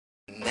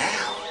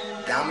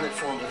dominant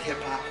forms of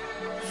hip-hop,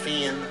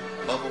 fin,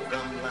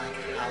 bubblegum-like,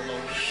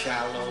 hollow,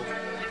 shallow,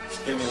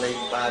 stimulating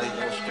body,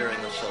 no stirring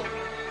of soul,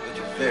 which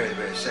is very,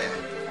 very sad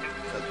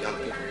because young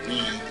people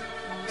need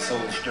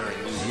soul-stirring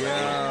music. Yo,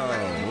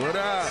 what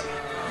up?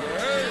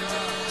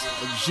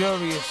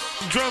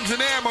 Luxurious. Drums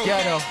and ammo.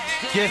 Ghetto.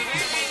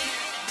 Gifted.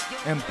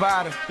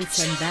 Ammbaataa.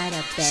 It's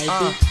Ammbaataa,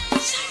 baby.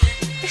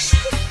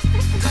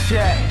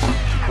 Check.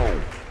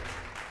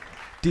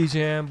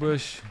 DJ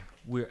Ammbush,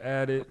 we're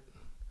at it.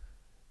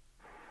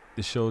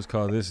 The show's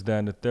called This, That,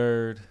 and the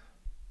Third.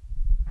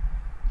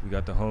 We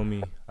got the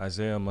homie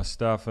Isaiah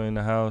Mostafa in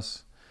the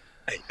house.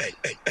 Hey.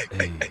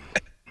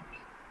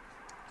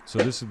 So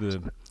this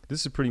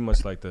is pretty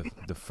much like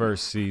the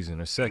first season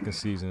or second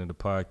season of the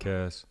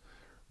podcast.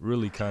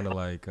 Really kind of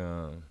like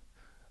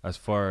as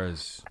far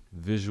as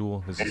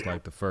visual, this is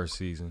like the first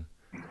season.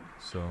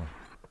 So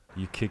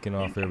you're kicking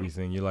off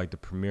everything. You're like the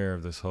premiere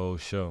of this whole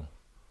show.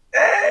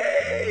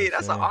 Hey,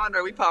 that's an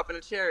honor. We popping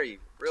a cherry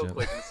real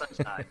quick in the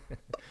sunshine.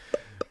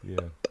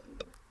 Yeah.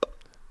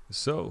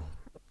 So,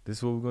 this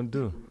is what we're going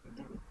to do.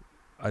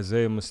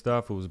 Isaiah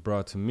Mostafa was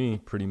brought to me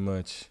pretty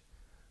much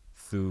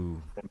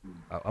through,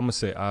 I'm going to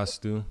say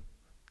Astu.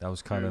 That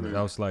was kind of,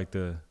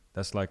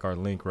 that's like our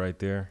link right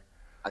there.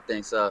 I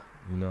think so.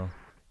 You know?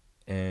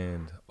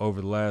 And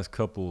over the last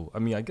couple,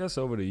 I guess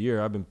over the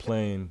year, I've been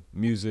playing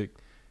music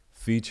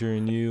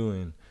featuring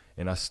you,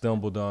 and I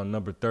stumbled on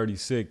number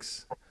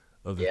 36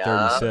 of the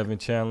 37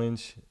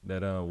 challenge,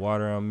 that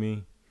Water on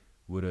Me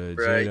with a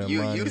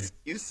Jada.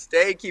 You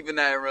stay keeping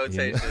that in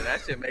rotation. Yeah.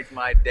 That shit makes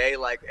my day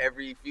like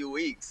every few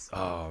weeks.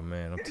 Oh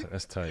man,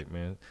 that's tight,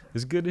 man.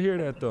 It's good to hear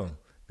that though,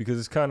 because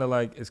it's kind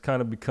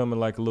of becoming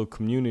like a little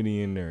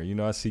community in there. You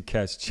know, I see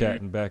cats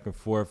chatting back and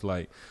forth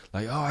like,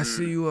 oh, I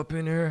see you up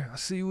in there. I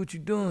see what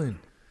you're doing.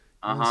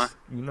 You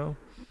know,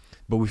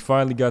 but we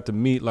finally got to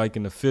meet like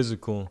in the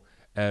physical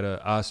at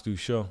a Astu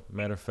show.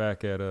 Matter of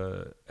fact, at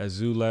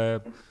Zoo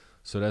Lab.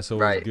 So that's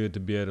always good to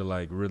be able to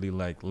like really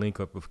like link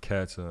up with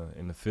cats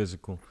in the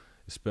physical,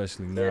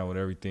 especially now with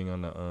everything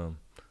on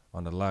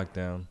the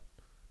lockdown.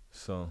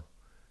 So,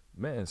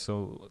 man,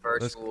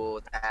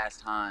 virtual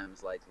past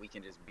times, like we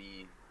can just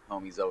be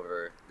homies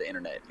over the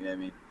internet. You know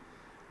what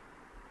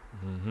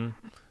I mean?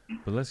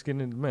 But let's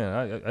get into, man.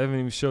 I haven't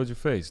even showed your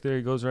face. There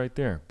he goes, right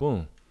there.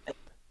 Boom.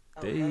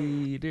 There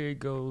he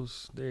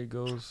goes. There he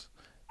goes.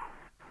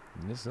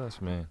 And this is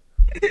us, man.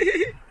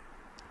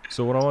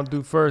 So what I want to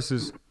do first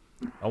is,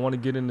 I want to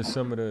get into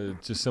some of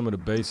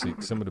the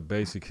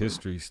basic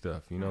history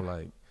stuff. You know,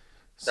 like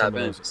some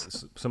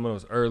of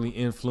those early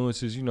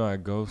influences. You know how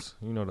it goes.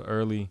 You know, the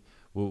early.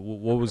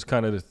 What was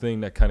kind of the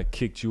thing that kind of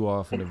kicked you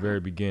off in the very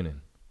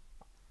beginning?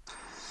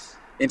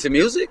 Into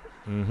music?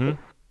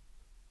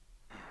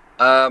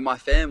 My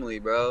family,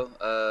 bro.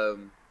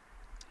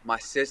 My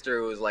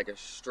sister was like a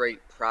straight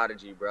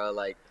prodigy, bro.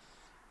 Like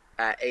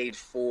at age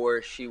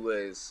 4, she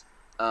was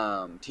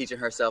teaching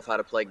herself how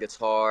to play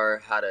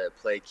guitar, how to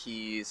play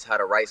keys, how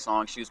to write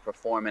songs. She was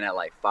performing at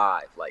like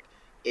 5, like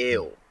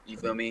ill, you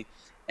feel me?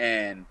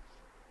 And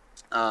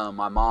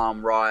my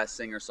mom, raw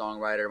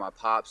singer-songwriter. My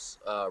pop's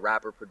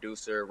rapper,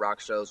 producer, rock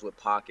shows with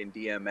Pac and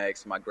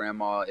DMX. My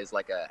grandma is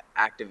like a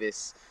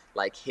activist,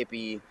 like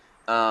hippie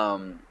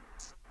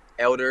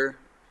elder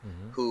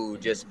who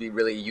just be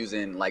really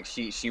using, like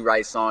she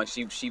writes songs.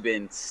 She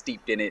been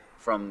steeped in it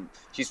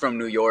she's from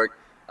New York,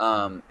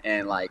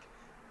 and like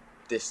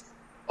this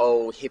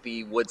old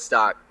hippie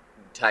Woodstock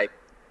type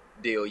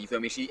deal, you feel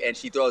me?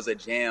 She throws a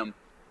jam.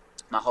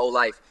 My whole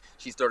life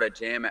she's thrown a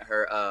jam at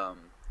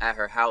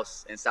her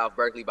house in South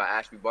Berkeley by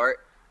Ashby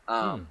Bart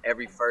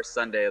every first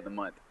Sunday of the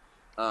month.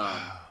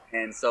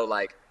 And so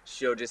like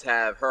she'll just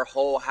have her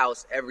whole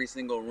house, every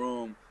single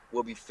room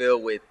will be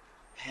filled with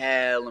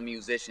hella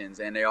musicians,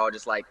 and they all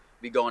just like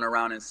be going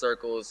around in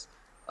circles,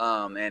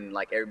 and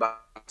like everybody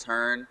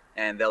turn,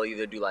 and they'll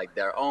either do like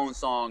their own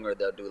song or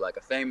they'll do like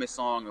a famous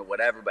song or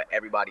whatever, but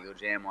everybody will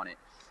jam on it.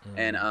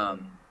 And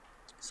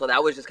so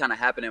that was just kind of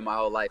happening my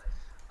whole life.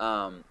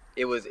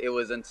 It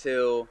was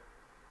until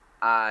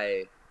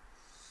I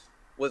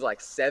was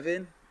like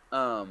 7.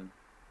 My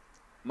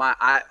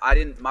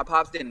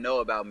pops didn't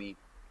know about me.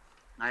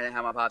 I didn't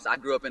have my pops. I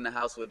grew up in the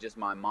house with just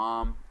my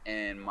mom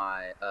and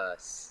my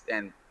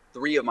and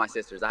 3 of my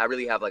sisters. I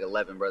really have like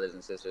 11 brothers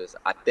and sisters.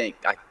 I think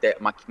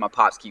my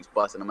pops keeps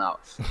busting them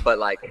out. But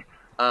like,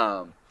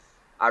 I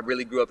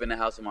really grew up in the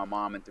house with my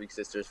mom and 3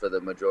 sisters for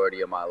the majority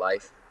of my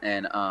life,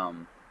 and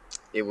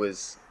it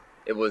was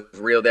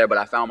real there. But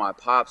I found my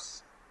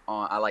pops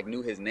I like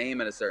knew his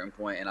name at a certain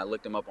point, and I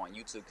looked him up on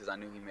YouTube because I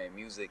knew he made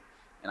music,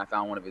 and I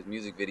found one of his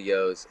music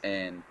videos,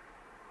 and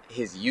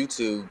his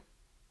YouTube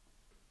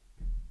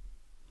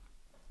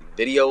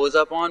video was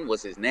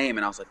his name,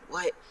 and I was like,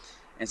 what?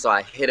 And so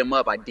I hit him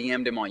up. I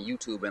DM'd him on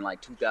YouTube in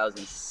like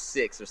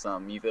 2006 or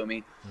something, you feel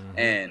me?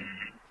 And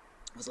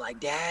I was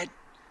like, Dad?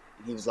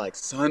 And he was like,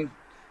 son?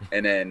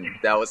 And then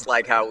that was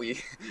like how we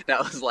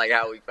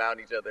found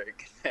each other and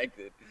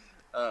connected.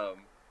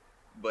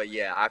 But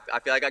yeah, I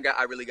feel like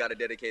I really got to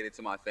dedicate it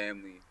to my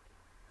family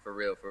for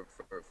real,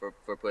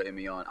 for putting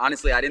me on.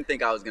 Honestly, I didn't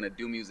think I was gonna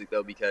do music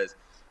though, because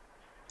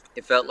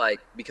it felt like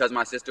because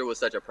my sister was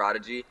such a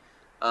prodigy,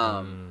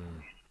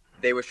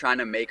 they were trying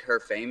to make her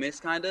famous,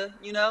 kind of,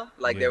 you know?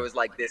 Like, there was,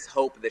 like, this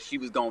hope that she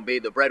was going to be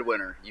the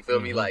breadwinner. You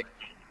feel me? Like,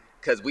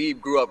 because we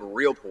grew up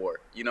real poor,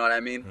 you know what I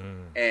mean?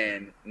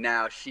 And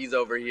now she's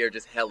over here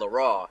just hella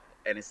raw.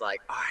 And it's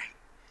like, all right,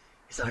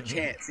 it's our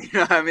chance, you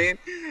know what I mean?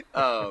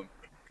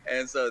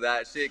 And so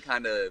that shit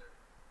kind of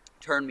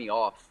turned me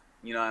off,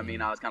 you know what I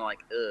mean? I was kind of like,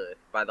 ugh,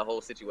 by the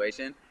whole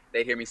situation.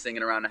 They'd hear me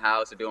singing around the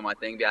house or doing my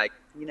thing, be like,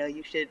 you know,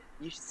 you should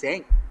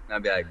sing. And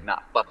I'd be like, nah,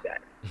 fuck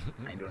that.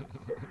 I ain't doing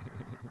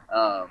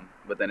that.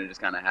 But then it just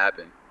kind of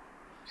happened.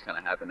 It just kind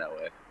of happened that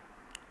way.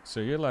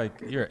 So you're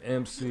an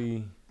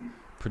MC,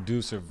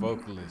 producer,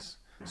 vocalist.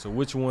 So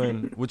which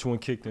one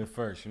kicked in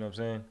first? You know what I'm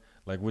saying?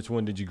 Like, which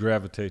one did you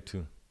gravitate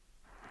to?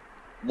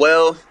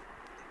 Well,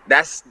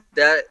 it's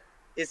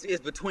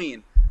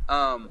between.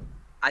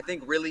 I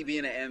think really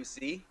being an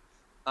MC,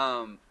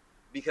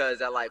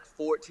 because at like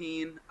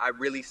 14, I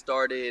really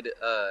started.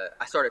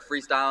 I started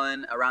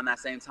freestyling around that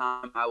same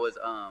time. I was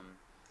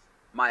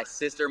my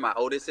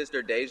oldest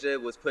sister Deja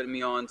was putting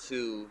me on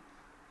to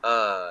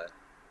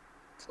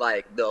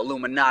like the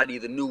Illuminati,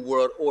 the New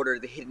World Order,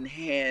 the Hidden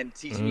Hand,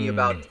 teaching me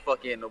about the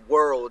fucking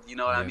world, you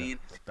know what I mean?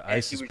 The and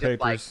ISIS she was papers,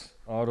 just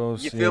like, all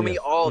those. you feel me?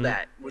 All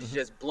that was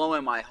just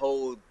blowing my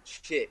whole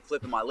shit,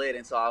 flipping my lid.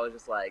 And so I was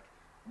just like,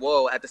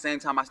 whoa. At the same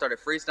time I started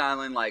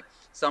freestyling, like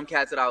some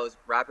cats that I was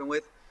rapping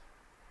with,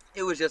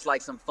 it was just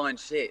like some fun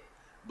shit.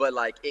 But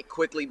like it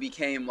quickly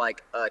became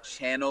like a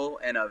channel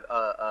and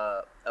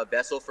a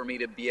vessel for me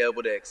to be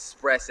able to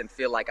express and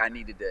feel like I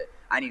needed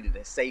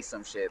to say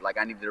some shit. Like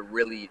I needed to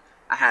really,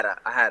 I had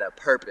a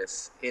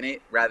purpose in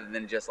it rather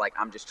than just like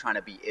I'm just trying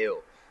to be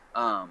ill.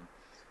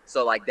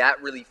 So like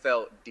that really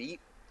felt deep.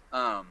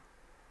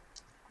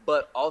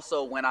 But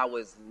also when I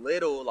was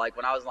little, like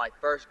when I was in like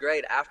first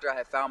grade, after I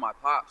had found my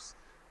pops,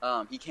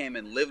 he came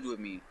and lived with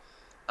me,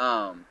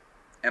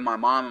 and my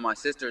mom and my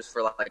sisters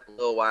for like a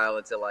little while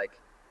until like,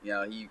 you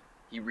know,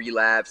 he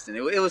relapsed, and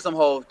it was some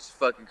whole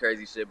fucking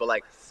crazy shit. But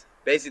like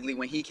basically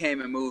when he came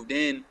and moved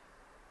in,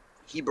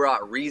 he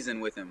brought Reason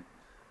with him,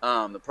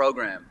 the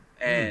program.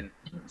 And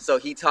so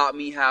he taught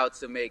me how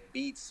to make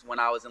beats when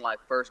I was in like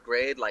first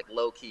grade, like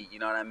low key, you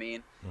know what I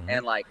mean?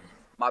 And like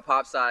my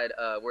pop side,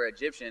 we're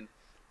Egyptian,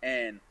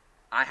 and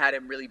I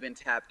hadn't really been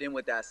tapped in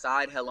with that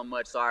side hella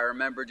much. So I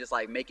remember just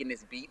like making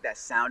this beat that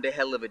sounded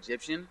hella of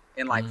Egyptian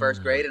in like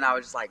first grade. And I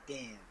was just like,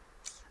 damn,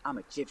 I'm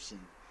Egyptian.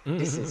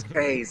 This is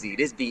crazy.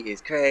 This beat is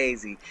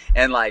crazy.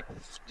 And like,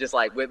 just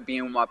like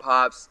being with my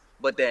pops.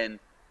 But then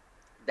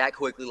that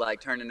quickly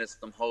like turned into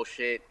some whole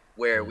shit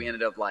where we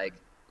ended up like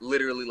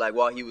literally like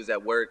while he was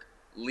at work,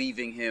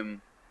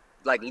 leaving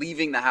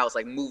the house,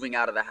 like moving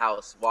out of the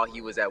house while he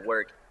was at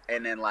work.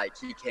 And then like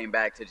he came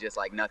back to just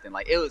like nothing.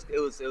 Like it was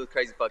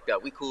crazy fucked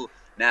up. We cool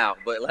now,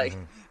 but like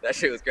that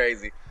shit was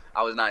crazy.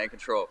 I was not in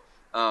control.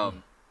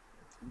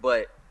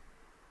 But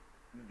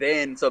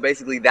then so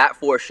basically that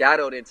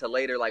foreshadowed into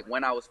later, like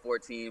when I was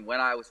 14,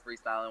 when I was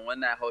freestyling, when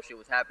that whole shit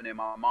was happening.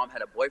 My mom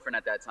had a boyfriend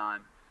at that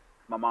time.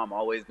 My mom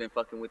always been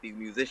fucking with these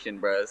musician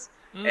bros.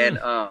 And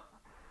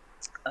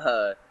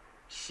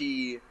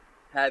she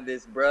had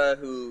this bruh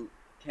who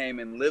came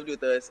and lived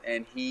with us,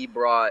 and he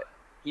brought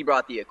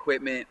the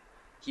equipment.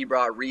 He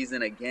brought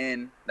Reason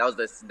again. That was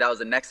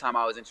the next time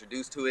I was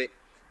introduced to it.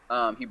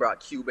 He brought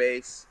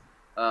Cubase.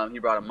 He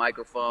brought a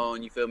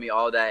microphone. You feel me?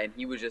 All that, and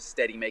he was just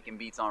steady making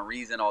beats on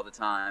Reason all the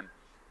time.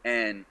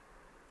 And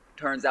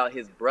turns out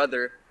his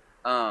brother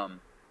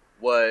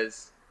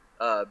was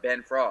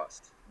Ben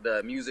Frost,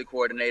 the music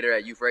coordinator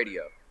at Youth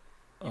Radio.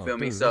 You feel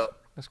me? Dude, So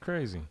that's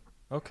crazy.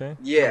 Okay.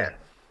 yeah.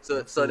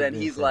 So then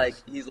he's like,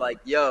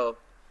 yo,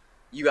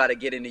 you got to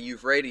get into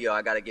Youth Radio.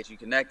 I got to get you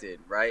connected,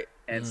 right?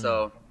 And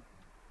so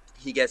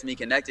he gets me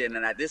connected.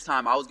 And at this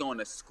time, I was going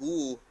to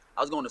school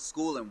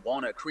in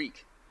Walnut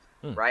Creek,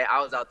 right?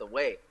 I was out the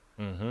way.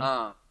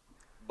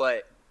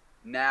 But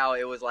now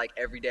it was like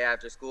every day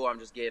after school, I'm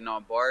just getting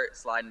on BART,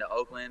 sliding to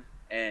Oakland,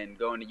 and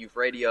going to Youth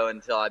Radio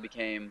until I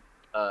became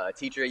a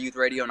teacher at Youth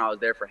Radio, and I was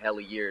there for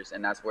hella years.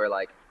 And that's where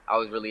like I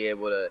was really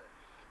able to,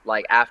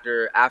 like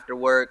after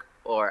work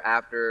or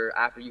after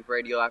Youth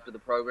Radio, after the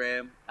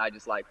program, I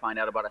just like find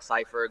out about a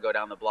cipher, go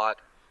down the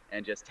block,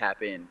 and just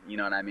tap in. You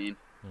know what I mean?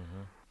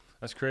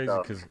 That's crazy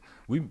because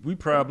we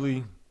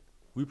probably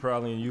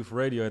in Youth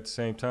Radio at the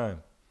same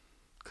time,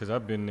 because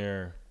I've been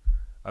there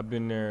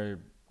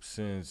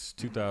since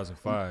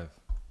 2005,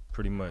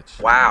 pretty much.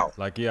 Wow.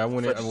 Like yeah, I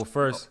went in, well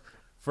first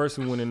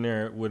we went in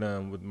there with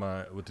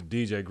the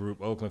DJ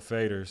group Oakland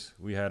Faders.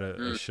 We had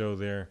a show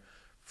there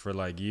for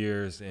like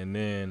years, and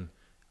then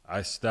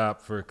I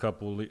stopped for a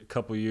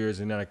couple years,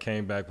 and then I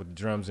came back with the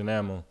Drums and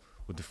Ammo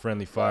with the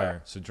Friendly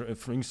Fire. So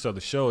the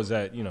show is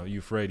at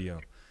Youth Radio.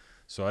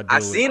 So I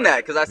seen that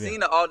because I seen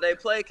the All Day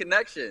Play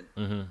connection.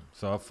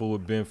 So I fool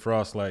with Ben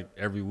Frost like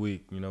every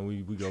week. You know,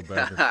 we go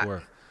back and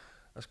forth.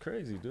 That's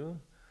crazy, dude.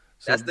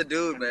 So, that's the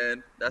dude,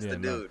 man. That's the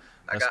dude.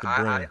 That's the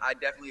brand. I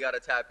definitely got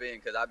to tap in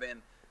because I've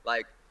been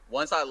like,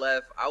 once I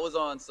left, I was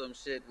on some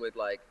shit with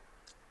like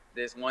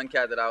this one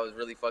cat that I was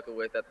really fucking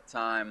with at the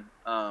time.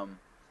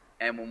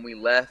 And when we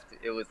left,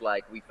 it was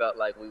like we felt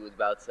like we was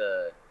about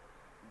to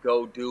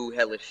go do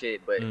hella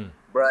shit, but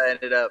bruh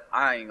ended up,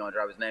 I ain't gonna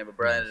drop his name, but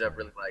bruh ended up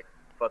really like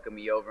fucking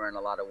me over in a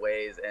lot of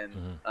ways, and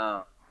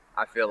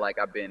I feel like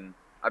I've been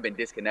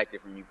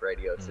disconnected from youth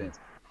radio since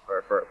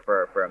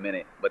for a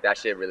minute. But that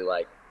shit really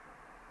like,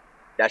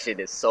 that shit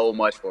did so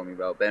much for me,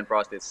 bro. Ben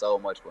Frost did so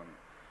much for me.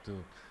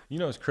 Dude, you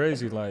know it's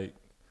crazy, like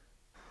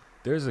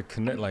there's a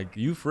connect, like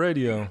youth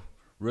radio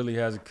really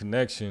has a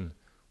connection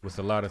with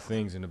a lot of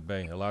things in the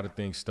Bay. A lot of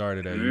things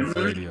started at youth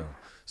radio.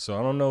 So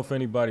I don't know if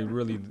anybody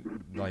really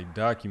like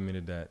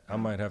documented that. I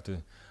might have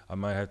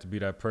to be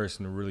that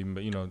person to really,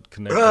 you know,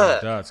 connect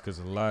those dots, because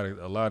a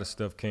lot of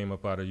stuff came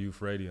up out of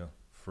youth radio,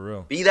 for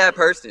real. Be that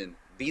person.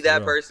 Be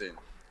that person.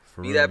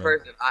 For Be real, that man.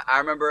 person. I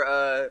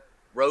remember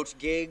Roach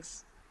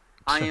Gigs,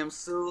 I Am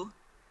Sue,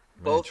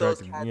 both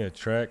those cats. Yeah,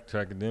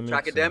 Trackademics.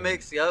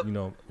 Trackademics, yep. You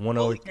know,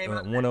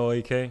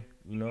 108K,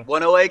 you know.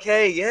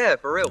 108K, yeah,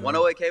 for real.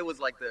 108K was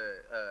like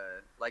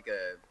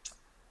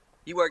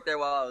he worked there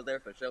while I was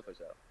there for sure.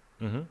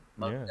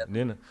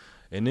 Yeah.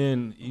 And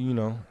then you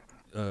know,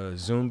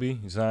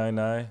 Zumbi, Zion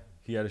I,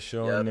 he had a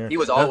show in there. He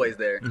was always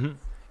there.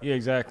 Yeah,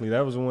 exactly.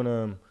 That was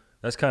when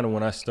that's kind of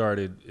when I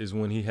started, is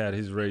when he had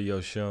his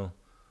radio show.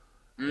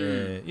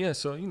 And yeah,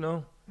 so you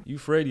know,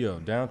 youth radio,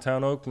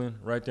 downtown Oakland,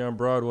 right there on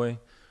Broadway,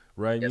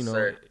 right? Yes, you know,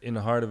 sir. in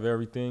the heart of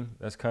everything.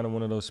 That's kind of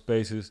one of those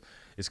spaces.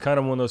 It's kind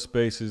of one of those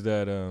spaces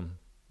that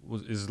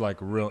is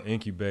like a real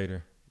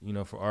incubator, you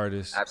know, for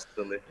artists.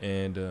 Absolutely.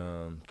 And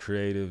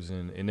creatives,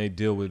 and they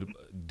deal with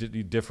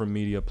different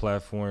media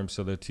platforms,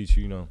 so they teach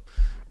you, you know,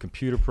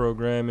 computer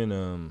programming,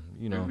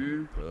 you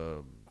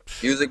know,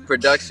 music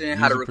production,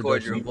 how to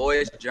record your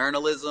voice,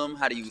 journalism,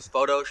 how to use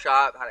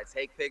Photoshop, how to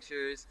take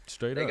pictures.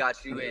 Straight They up.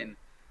 got you in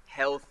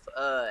health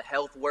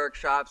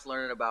workshops,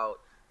 learning about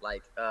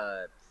like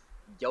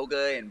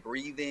yoga and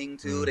breathing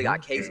too. They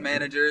got case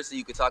managers, so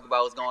you could talk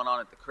about what's going on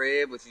at the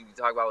crib, but you can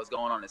talk about what's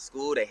going on at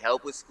school. They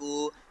help with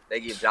school. They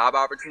give job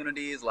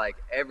opportunities, like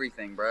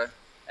everything, bruh.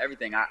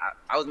 Everything.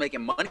 I was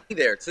making money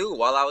there too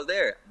while I was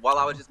there. While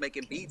I was just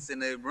making beats in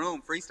the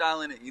room,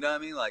 freestyling it. You know what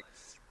I mean? Like,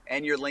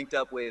 and you're linked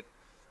up with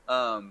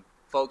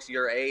folks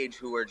your age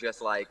who are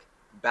just like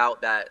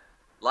about that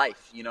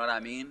life. You know what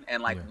I mean?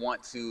 And like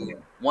want to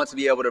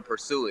be able to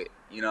pursue it.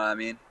 You know what I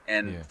mean?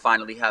 And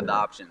finally have the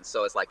options.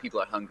 So it's like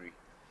people are hungry.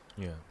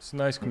 Yeah, it's a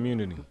nice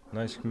community.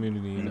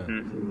 And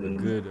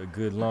a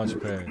good launch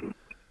pad.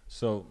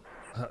 So.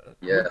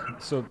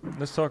 So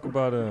let's talk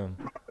about I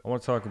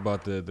want to talk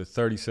about the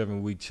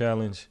 37-week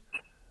challenge.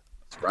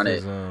 Let's run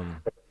it.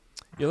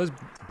 Yeah, let's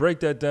break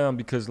that down,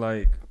 because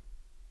like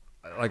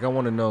I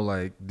want to know,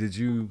 like, did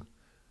you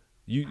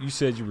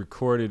said you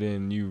recorded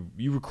and you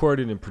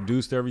recorded and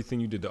produced everything,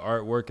 you did the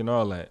artwork and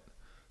all that.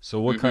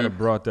 So what kind of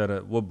brought that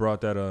up? What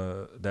brought that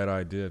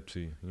idea up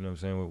to you? You know what I'm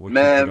saying? What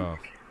kicked it off?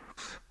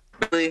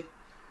 Really,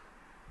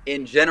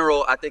 in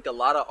general, I think a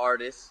lot of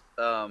artists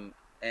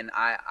and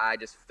I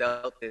just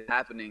felt it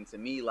happening to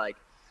me. Like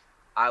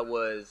I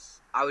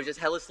was just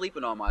hella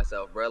sleeping on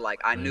myself, bro.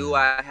 Like I knew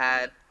I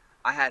had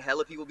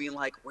hella people being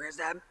like, where's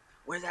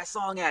that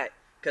song at?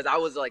 Because I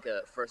was like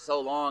for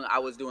so long, I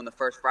was doing the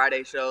First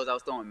Friday shows. I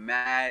was throwing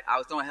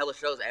hella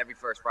shows every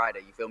First Friday.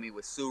 You feel me?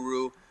 With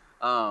Suru,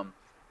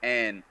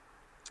 and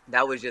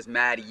that was just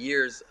mad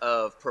years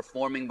of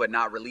performing but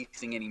not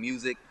releasing any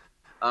music.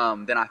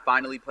 Then I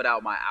finally put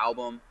out my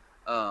album,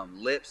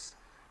 Lips,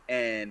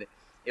 and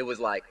it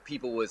was like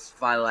people was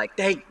finally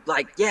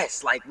like,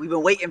 yes, like we've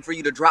been waiting for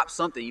you to drop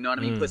something, you know what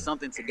I mean? Put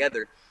something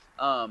together.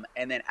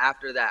 And then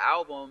after that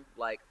album,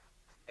 like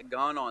I had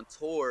gone on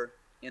tour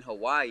in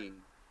Hawaii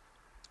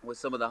with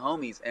some of the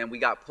homies, and we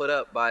got put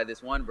up by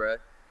this one bruh,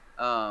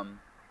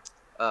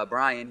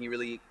 Brian. He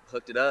really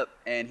hooked it up,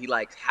 and he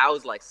like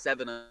housed like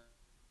 7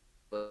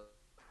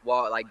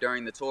 while like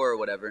during the tour or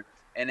whatever,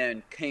 and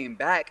then came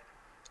back,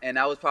 and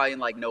that was probably in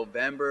like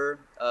November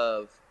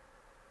of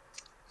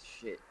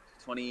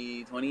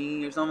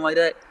 2020 or something like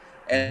that.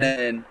 And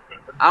then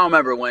I don't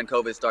remember when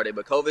COVID started,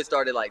 but COVID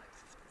started like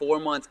 4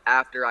 months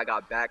after I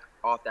got back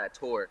off that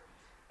tour.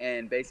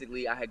 And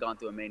basically I had gone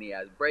through a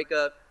mania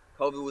breakup.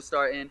 COVID was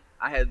starting.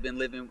 I had been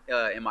living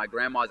in my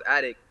grandma's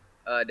attic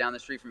down the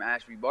street from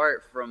Ashby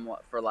Bart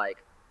for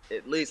like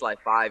at least like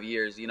 5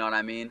 years, you know what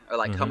I mean? Or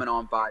like coming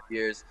on 5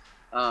 years.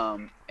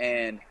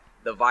 And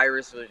the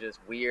virus was just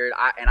weird.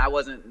 I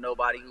wasn't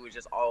nobody who was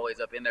just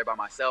always up in there by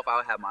myself. I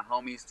would have my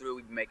homies through.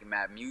 We'd be making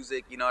mad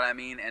music, you know what I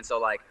mean? And so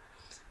like,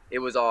 it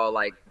was all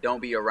like,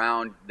 don't be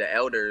around the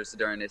elders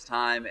during this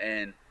time.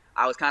 And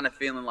I was kind of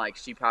feeling like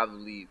she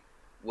probably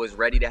was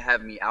ready to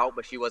have me out,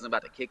 but she wasn't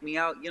about to kick me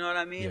out. You know what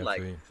I mean? Yeah,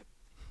 like,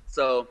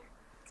 so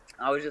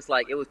I was just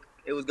like, it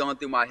was going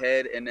through my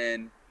head. And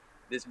then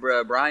this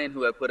bruh, Brian,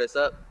 who had put us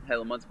up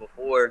hella months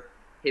before,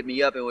 hit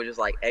me up and was just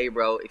like, hey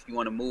bro, if you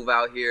want to move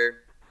out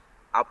here,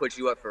 I'll put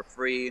you up for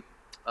free.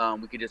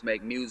 We could just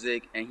make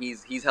music. And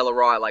he's hella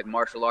raw at like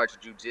martial arts,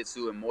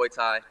 jiu-jitsu, and Muay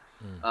Thai.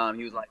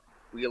 He was like,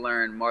 we can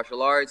learn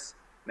martial arts,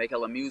 make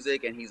hella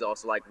music, and he's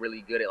also like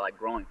really good at like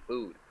growing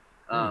food.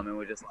 And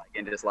we're just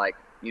like,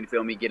 you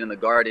feel me, get in the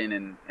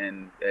garden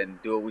and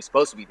do what we're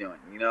supposed to be doing,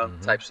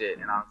 type shit.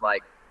 And I was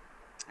like,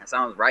 that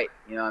sounds right,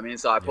 you know what I mean?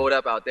 So I pulled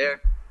up out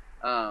there,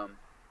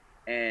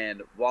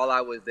 and while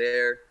I was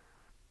there,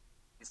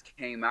 this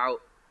came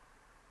out,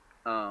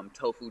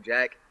 Tofu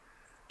Jack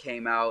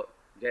came out,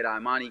 Jada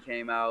Imani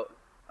came out,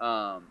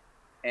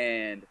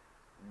 and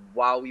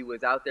while we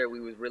was out there, we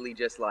was really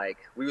just like,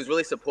 we was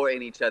really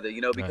supporting each other,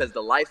 because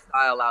the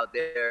lifestyle out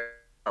there is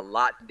a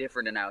lot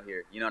different than out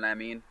here, you know what I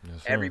mean?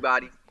 Yes,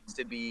 everybody seems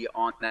to be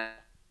on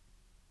that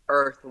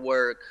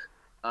earthwork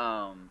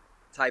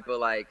type of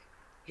like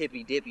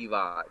hippy dippy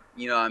vibe,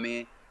 you know what I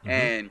mean?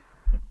 And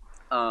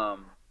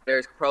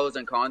there's pros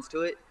and cons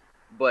to it,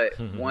 but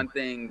one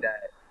thing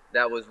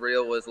that was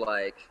real was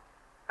like,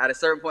 at a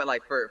certain point,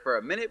 like for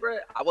a minute, bro,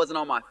 I wasn't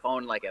on my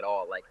phone like at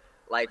all,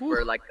 like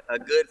for like a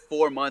good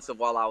 4 months of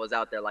while I was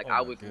out there, like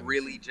I was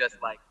really just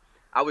like,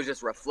 I was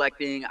just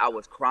reflecting, I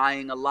was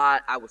crying a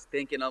lot, I was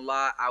thinking a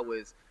lot, I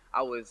was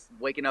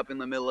waking up in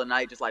the middle of the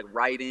night just like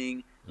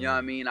writing, you know what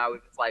I mean? I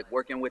was like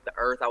working with the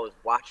earth, I was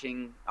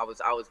watching, I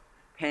was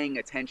paying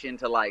attention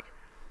to like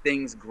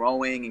things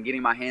growing and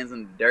getting my hands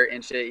in the dirt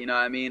and shit, you know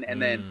what I mean?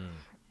 And then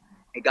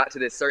it got to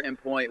this certain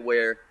point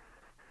where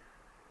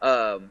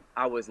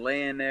I was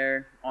laying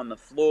there on the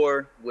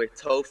floor with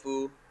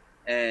Tofu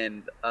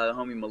and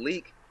homie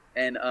Malik,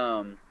 and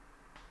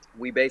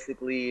we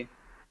basically,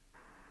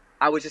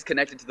 I was just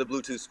connected to the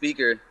Bluetooth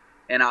speaker,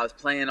 and I was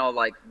playing all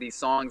like these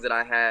songs that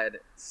I had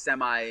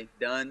semi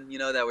done,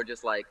 that were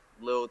just like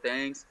little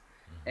things,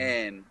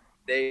 and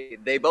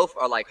they both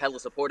are like hella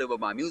supportive of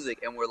my music,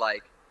 and we're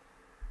like,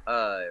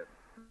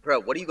 bro,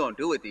 what are you gonna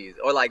do with these?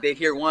 Or like they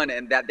hear one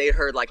and that they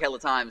heard like hella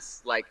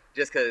times, like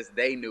just because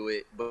they knew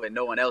it but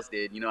no one else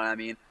did, you know what I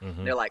mean?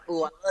 They're like,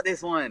 oh, I love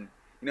this one,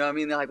 you know what I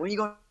mean? They're like, when you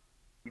going,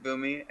 you feel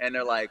me? And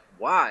they're like,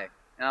 why?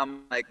 And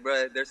I'm like,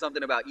 bro, there's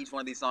something about each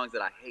one of these songs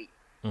that I hate.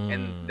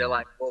 And they're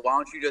like, well, why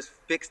don't you just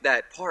fix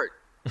that part?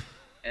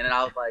 And then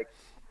I was like,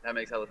 that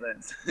makes hella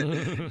sense.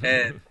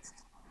 And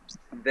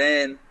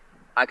then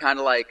I kind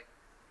of like,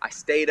 I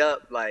stayed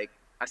up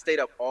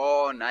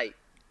all night,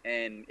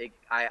 and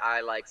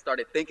I like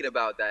started thinking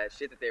about that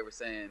shit that they were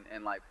saying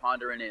and like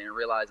pondering it and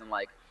realizing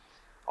like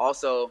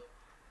also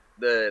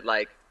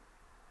the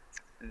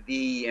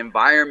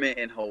environment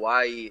in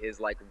Hawaii is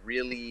like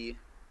really,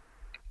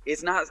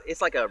 it's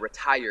like a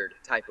retired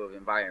type of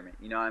environment,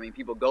 you know what I mean?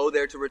 People go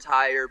there to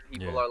retire.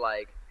 People are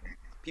like,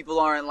 people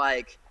aren't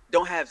like,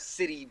 don't have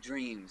city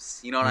dreams,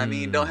 you know what I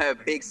mean? Don't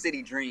have big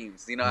city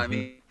dreams, you know what I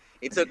mean?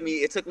 It took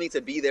me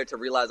to be there to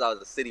realize I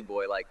was a city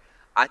boy. Like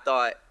I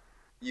thought,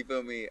 you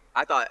feel me?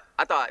 I thought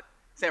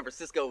San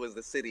Francisco was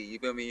the city, you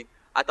feel me?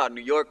 I thought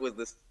New York was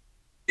the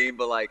city,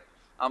 but like,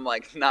 I'm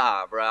like,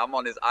 nah, bro, I'm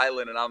on this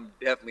island and I'm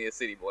definitely a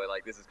city boy.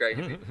 Like, this is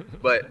crazy.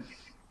 But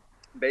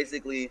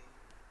basically,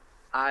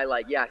 I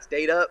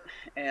stayed up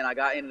and I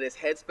got into this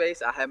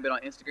headspace. I haven't been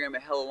on Instagram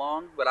in hella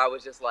long, but I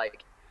was just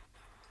like,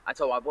 I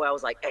told my boy, I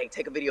was like, hey,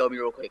 take a video of me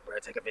real quick, bro,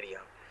 take a video.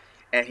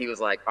 And he was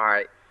like, all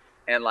right.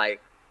 And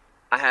like,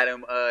 I had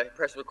him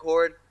press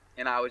record,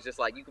 and I was just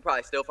like, you could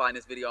probably still find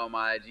this video on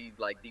my IG,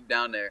 like deep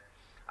down there.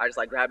 I just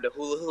like grabbed a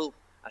hula hoop.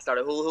 I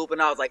started hula hooping.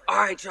 I was like, all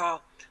right,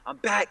 y'all, I'm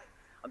back.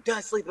 I'm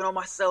done sleeping on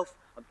myself.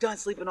 I'm done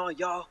sleeping on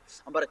y'all.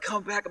 I'm about to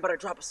come back. I'm about to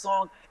drop a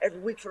song every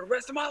week for the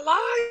rest of my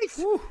life.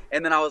 Woo.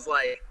 And then I was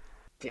like,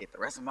 shit, the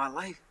rest of my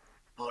life?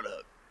 Hold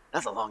up.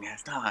 That's a long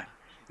ass time.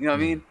 You know what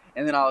I mean?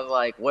 And then I was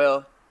like,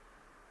 well,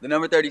 the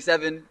number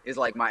 37 is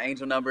like my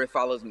angel number. It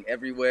follows me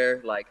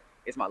everywhere. Like,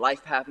 it's my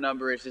life path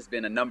number. It's just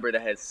been a number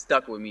that has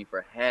stuck with me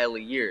for hella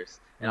years.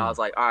 And I was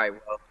like, all right,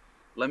 well,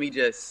 let me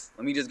just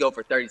go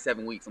for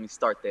 37 weeks. Let me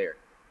start there.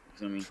 You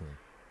feel me?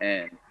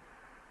 And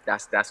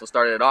that's what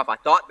started it off. I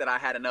thought that I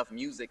had enough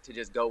music to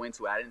just go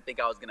into it. I didn't think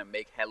I was gonna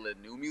make hella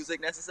new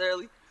music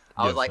necessarily.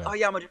 I was like, oh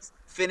yeah, I'm gonna just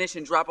finish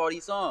and drop all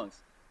these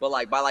songs. But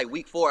like by like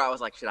week 4, I was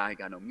like, shit, I ain't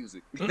got no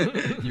music. You know what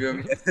I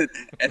mean?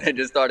 And then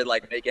just started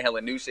like making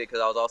hella new shit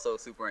because I was also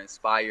super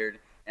inspired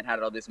and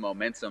had all this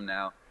momentum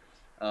now.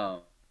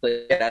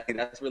 But yeah, I think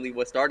that's really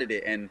what started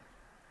it, and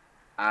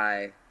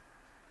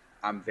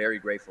I'm very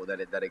grateful that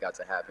it got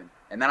to happen.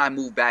 And then I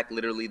moved back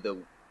literally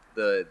the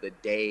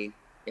day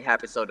it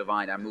happened. So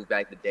divine. I moved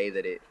back the day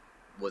that it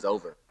was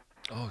over.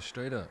 Oh,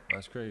 straight up,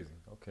 that's crazy.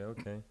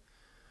 Okay.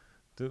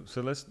 Dude,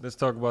 so let's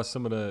talk about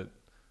some of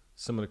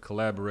the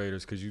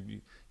collaborators, because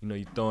you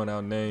throwing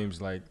out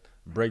names like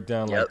break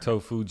down like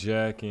Tofu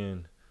Jack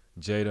and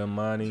Jada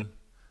Imani.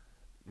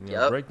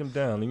 Break them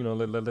down.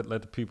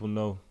 Let the people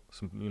know.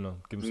 Give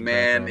them some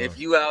man. If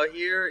you out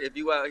here, you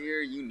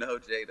know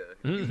Jada.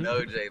 You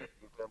know Jada.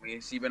 You feel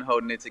me? She been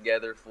holding it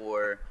together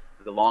for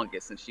the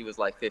longest since she was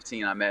like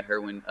 15. I met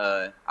her when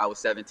I was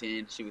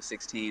 17. She was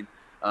 16.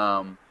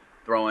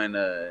 Throwing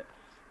the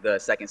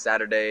second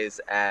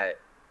Saturdays at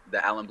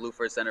the Alan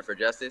Bluford Center for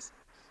Justice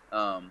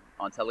on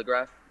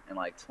Telegraph in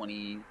like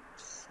 5th,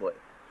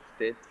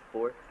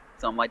 4th,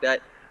 something like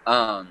that.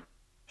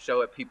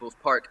 Show at People's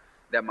Park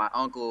that my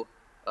uncle,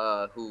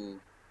 who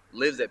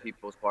lives at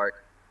People's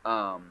Park,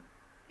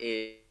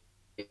 is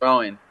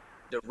throwing.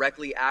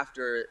 directly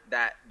after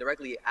that,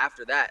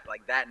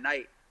 like that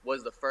night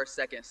was the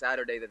second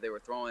Saturday that they were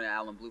throwing at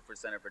Alan Bluford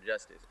Center for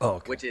Justice, Oh,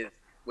 okay.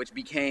 which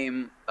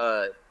became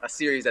a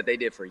series that they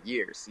did for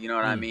years. You know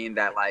what I mean?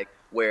 That like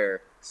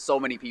where so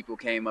many people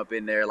came up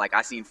in there. Like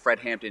I seen Fred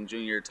Hampton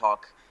Jr.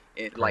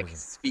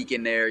 Speak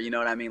in there. You know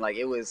what I mean? Like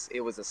it was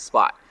a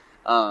spot.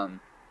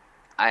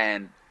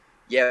 And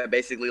yeah,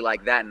 basically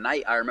like that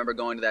night, I remember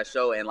going to that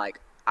show and like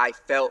I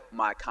felt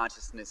my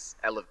consciousness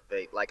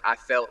elevate. Like I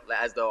felt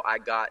as though I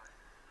got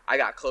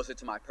closer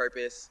to my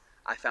purpose.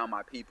 I found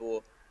my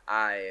people.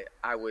 I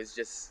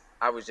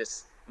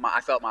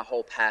felt my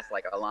whole path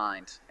like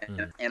aligned,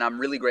 and I'm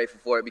really grateful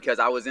for it because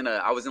I was in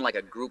like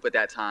a group at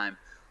that time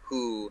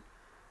who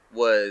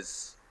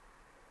was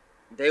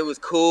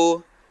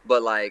cool,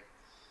 but like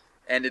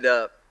ended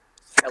up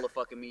hella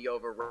fucking me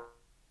over,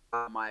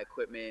 my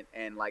equipment,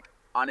 and like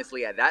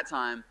honestly at that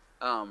time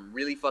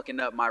really fucking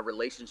up my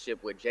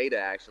relationship with Jada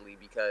actually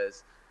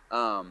because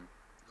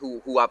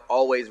who I've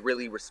always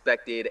really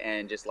respected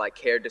and just like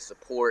cared to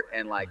support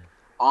and like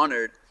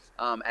honored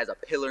as a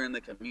pillar in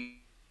the community,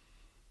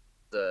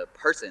 the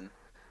person.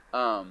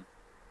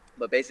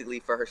 But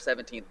basically for her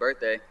 17th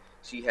birthday,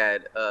 she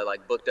had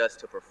like booked us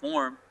to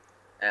perform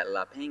at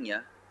La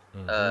Peña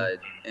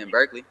in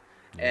Berkeley.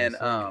 Yes,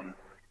 And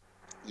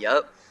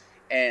yep.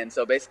 And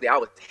so basically I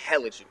was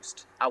hella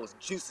juiced. I was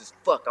juiced as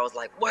fuck. I was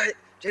like, what?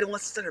 Jada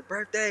wants to start her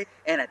birthday,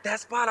 and at that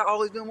spot I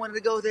always been wanting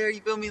to go there, you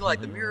feel me?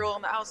 Like the mural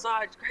on the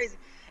outside, it's crazy.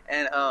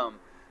 And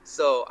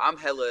so I'm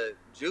hella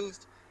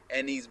juiced,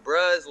 and these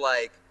bruhs,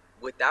 like,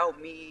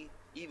 without me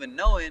even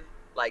knowing,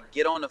 like,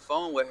 get on the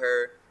phone with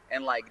her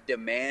and, like,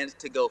 demand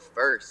to go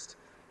first.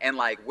 And,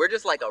 like, we're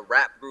just, like, a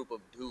rap group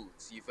of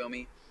dudes, you feel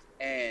me?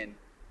 And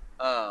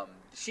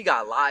she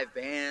got live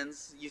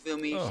bands, you feel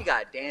me? She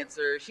got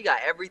dancers. She got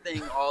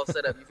everything all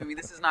set up, you feel me?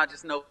 This is not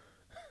just no...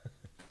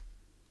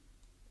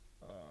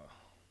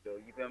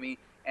 You feel me?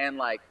 And,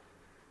 like,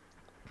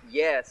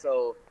 yeah,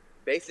 so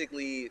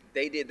basically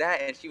they did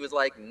that, and she was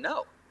like,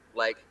 no.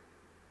 Like,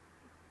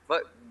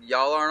 fuck,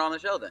 y'all aren't on the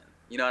show then.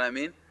 You know what I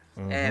mean?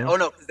 And, oh,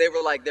 no, because they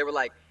were like,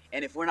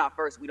 and if we're not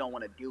first, we don't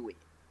want to do it.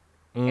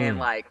 And,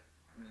 like,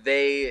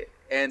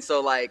 and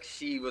so, like,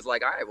 she was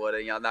like, all right, well,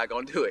 then y'all not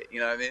going to do it. You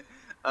know what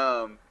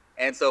I mean?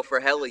 And so for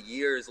hella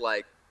years,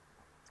 like,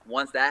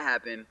 once that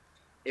happened,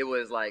 it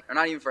was like, or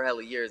not even for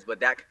hella years, but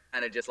that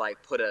kind of just,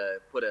 like, put a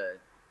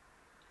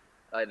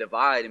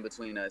divide in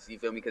between us, you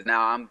feel me? Because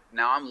now I'm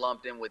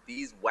lumped in with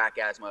these whack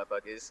ass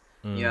motherfuckers,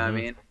 you know what I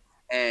mean?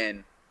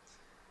 And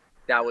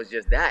that was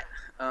just that.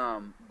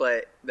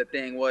 But the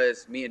thing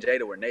was, me and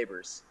Jada were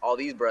neighbors. All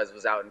these bros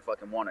was out in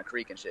fucking Walnut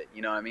Creek and shit,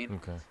 you know what I mean?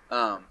 Okay.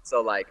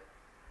 So like,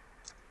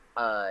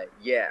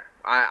 yeah,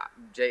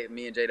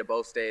 me and Jada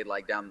both stayed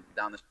like down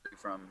the street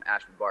from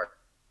Ashby Park.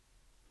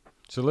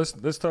 So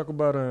let's talk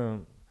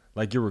about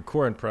like your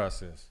recording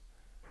process.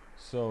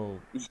 So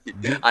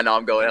I know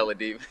I'm going hella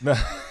deep.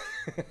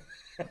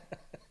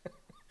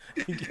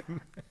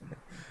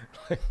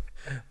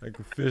 like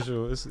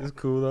official. It's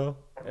cool though.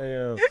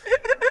 Hey,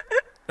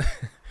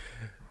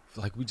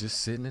 like we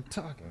just sitting and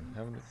talking,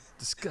 having a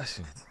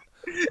discussion.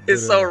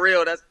 It's so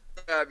real. That's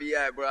where I be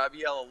at, bro. I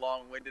be hella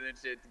long-winded and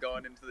shit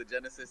going into the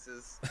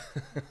Genesises.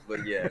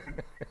 But yeah.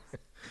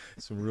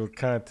 Some real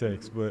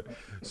context. But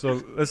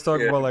so let's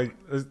talk about like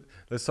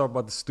let's talk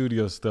about the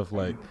studio stuff.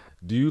 Like,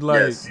 do you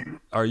like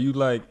are you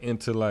like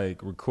into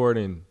like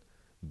recording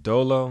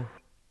dolo?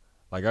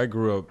 Like I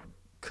grew up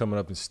coming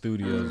up in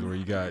studios where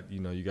you got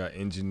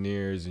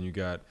engineers and you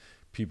got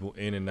people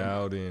in and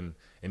out and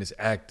it's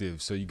active.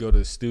 So you go to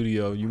the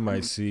studio, you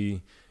might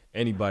see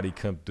anybody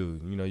come through.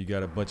 You know, you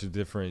got a bunch of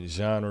different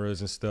genres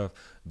and stuff.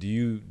 Do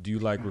you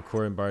like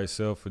recording by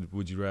yourself, or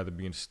would you rather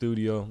be in the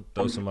studio,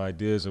 throw some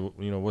ideas, or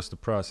what's the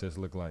process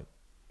look like?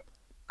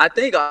 I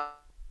think I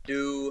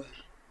do.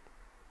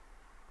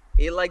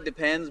 It like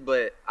depends,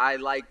 but I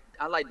like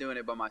doing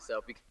it by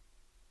myself because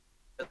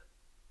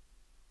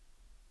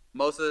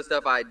most of the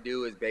stuff I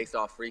do is based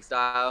off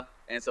freestyle,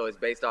 and so it's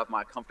based off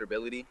my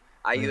comfortability.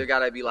 I either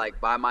gotta be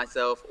like by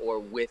myself or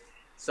with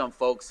some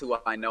folks who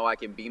I know I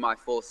can be my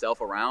full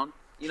self around.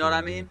 You know what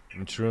I mean?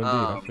 True indeed.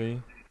 I feel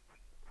you.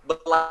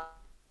 But like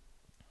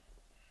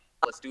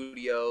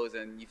studios,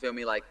 and you feel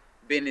me, like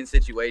been in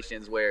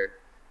situations where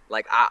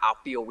like I'll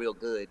feel real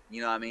good.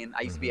 You know what I mean?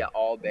 I used to be at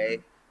All Bay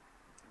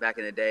back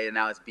in the day, and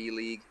now it's B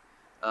League.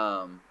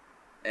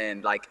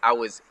 And like I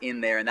was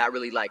in there, and that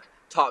really like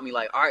taught me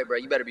like, all right, bro,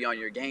 you better be on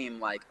your game,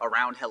 like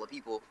around hella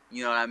people.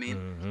 You know what I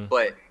mean?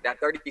 But that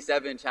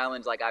 37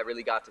 challenge, like I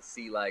really got to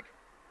see like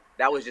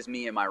that was just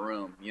me in my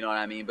room. You know what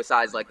I mean?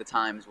 Besides like the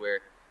times where,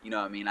 you know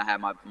what I mean, I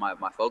had my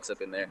folks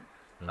up in there.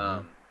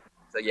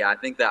 So yeah, I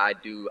think that I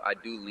do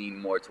lean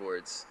more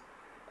towards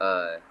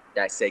that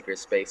sacred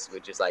space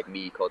with just like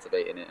me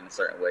cultivating it in a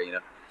certain way, you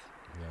know?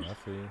 Yeah, I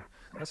feel you.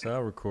 That's how I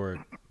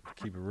record.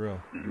 Keep it real,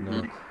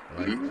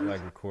 I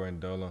like recording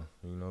dolo,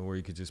 where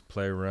you could just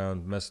play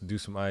around, do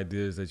some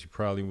ideas that you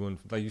probably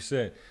wouldn't. Like you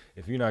said,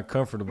 if you're not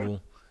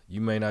comfortable,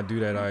 you may not do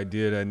that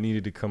idea that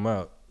needed to come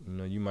out.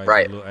 You might be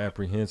a little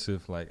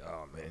apprehensive, like,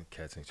 oh man,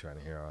 cats ain't trying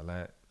to hear all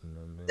that. You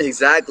know what I mean?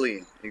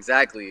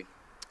 Exactly.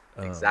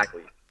 Um,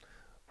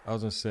 I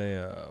was gonna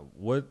say,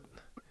 what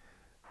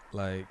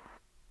like,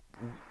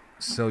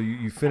 so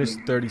you finished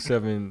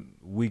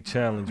 37-week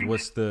challenge.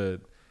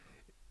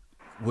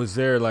 Was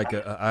there like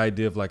a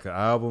idea of like an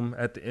album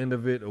at the end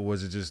of it, or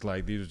was it just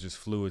like these were just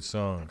fluid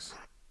songs?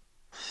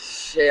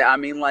 Shit, I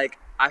mean, like,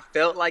 I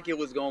felt like it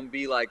was gonna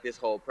be like this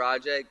whole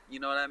project.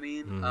 You know what I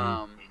mean?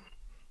 Mm-hmm.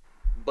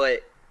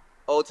 But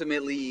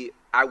ultimately,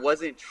 I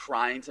wasn't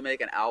trying to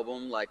make an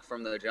album like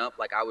from the jump.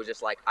 Like, I was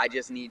just like, I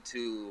just need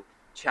to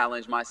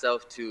challenge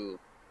myself to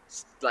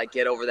like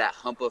get over that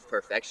hump of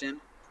perfection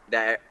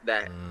that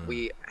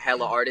we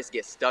hella artists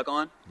get stuck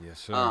on. Yes,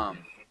 sir.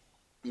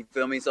 You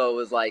feel me? So it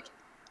was like,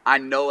 I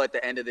know at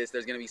the end of this,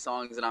 there's gonna be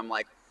songs and I'm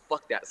like,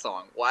 fuck that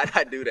song. Why did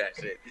I do that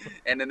shit?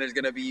 And then there's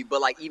gonna be, but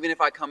like, even if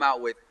I come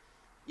out with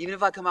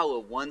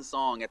one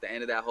song at the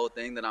end of that whole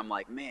thing, then I'm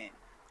like, man,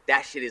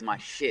 that shit is my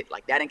shit.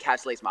 Like, that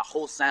encapsulates my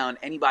whole sound.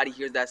 Anybody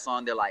hears that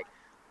song, they're like,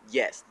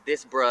 yes,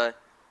 this bruh,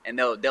 and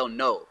they'll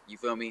know. You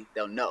feel me?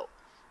 They'll know.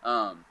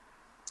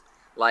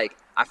 Like,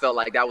 I felt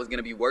like that was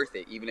gonna be worth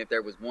it, even if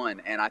there was one.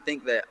 And I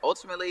think that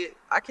ultimately,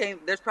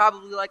 there's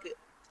probably like,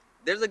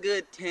 there's a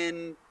good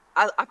 10.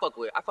 I fuck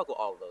with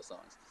all of those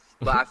songs,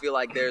 but I feel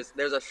like there's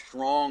a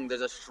strong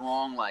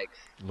like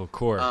Little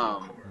core.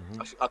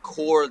 a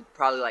core,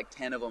 probably like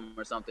 10 of them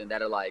or something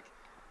that are like,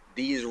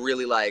 these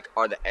really like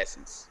are the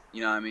essence.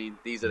 You know what I mean?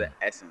 These are the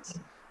essence.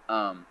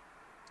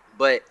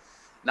 But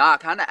nah,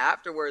 kind of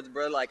afterwards,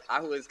 bro, like I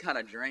was kind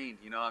of drained.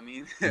 You know what I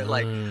mean?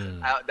 Like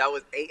that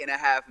was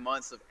 8.5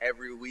 months of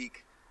every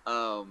week,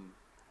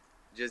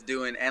 just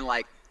doing, and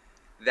like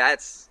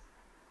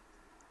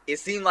it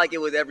seemed like it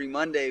was every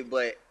Monday,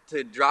 but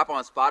to drop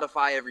on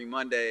Spotify every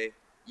Monday,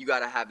 you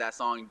got to have that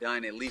song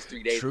done at least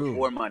 3 days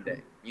before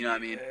Monday. You know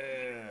what I mean?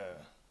 Yeah.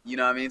 You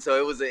know what I mean? So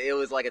it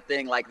was like a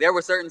thing. Like, there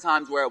were certain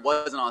times where it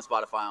wasn't on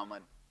Spotify on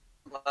Monday.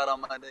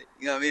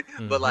 You know what I mean?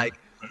 Mm-hmm. But like,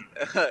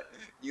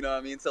 you know what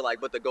I mean? So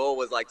like, but the goal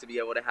was like to be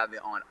able to have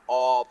it on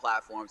all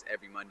platforms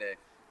every Monday.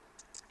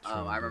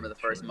 I remember the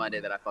first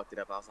Monday that I fucked it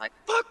up. I was like,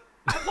 fuck,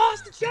 I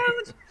lost the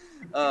challenge.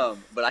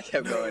 But I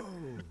kept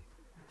going.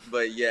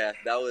 But yeah,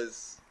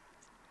 that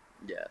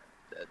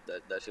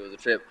shit was a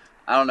trip.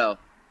 I don't know.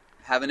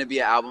 Having it be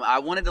an album, I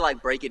wanted to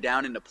like break it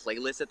down into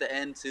playlists at the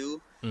end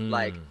too,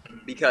 like,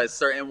 because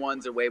certain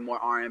ones are way more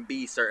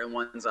R&B, certain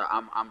ones are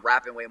I'm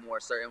rapping way more,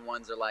 certain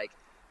ones are like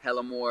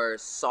hella more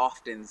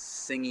soft and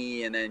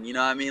singy, and then, you know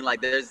what I mean,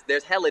 like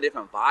there's hella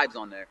different vibes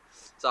on there.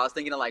 So I was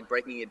thinking of like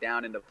breaking it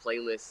down into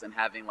playlists and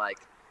having like,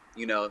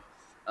 you know,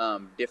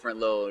 different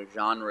little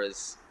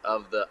genres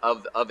of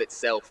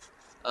itself.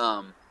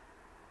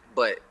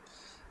 But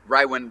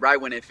right when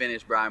it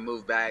finished, bro, I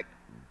moved back.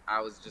 I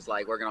was just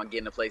like working on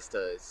getting a place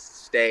to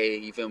stay,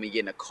 you feel me,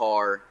 getting a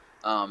car.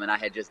 And I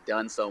had just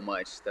done so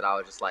much that I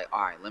was just like,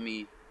 all right, let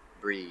me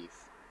breathe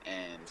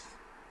and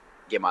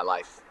get my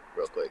life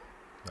real quick.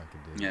 I can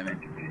do. Yeah,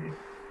 man.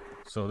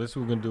 So this is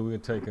what we're gonna do. We're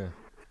gonna take a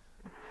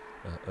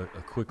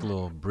quick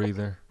little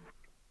breather.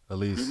 At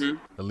least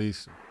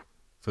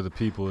for the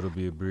people it'll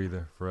be a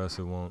breather. For us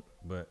it won't.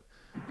 But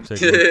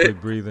take a little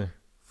quick breather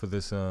for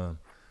this a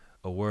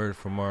word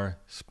from our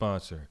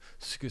sponsor.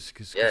 Yes.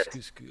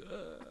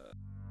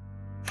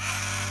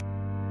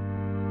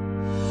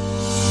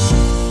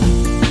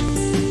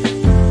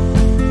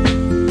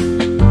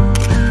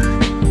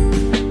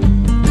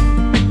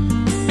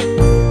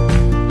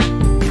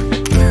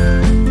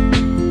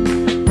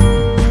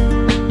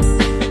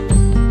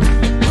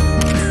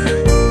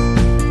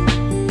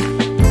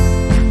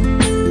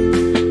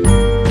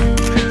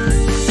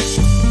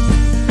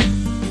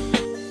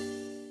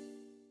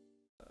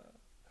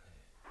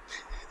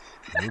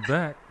 We're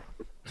back.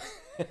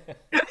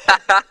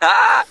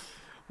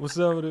 What's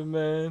up with it,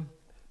 man?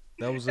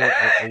 That was a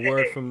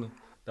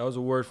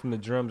word from the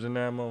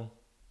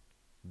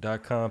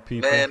drumsandammo.com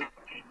people. Man,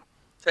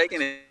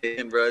 taking it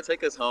in, bro.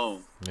 Take us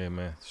home. Yeah,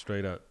 man,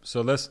 straight up.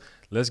 So let's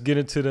get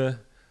into the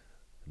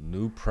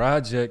new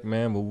project,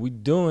 man. What we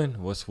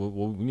doing? What's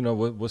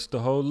the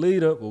whole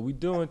lead up? What we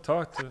doing?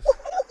 Talk to us.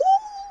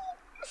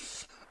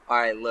 All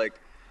right, look.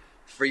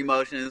 Free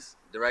Motions,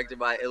 directed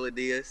by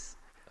Illadius.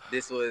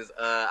 This was,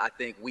 I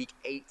think, week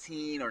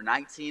 18 or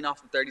 19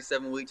 off the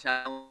 37-week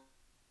challenge.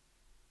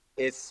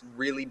 It's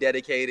really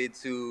dedicated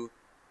to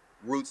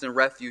roots and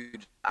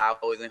refuge. I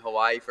was in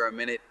Hawaii for a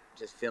minute,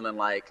 just feeling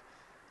like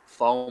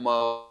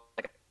FOMO,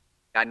 like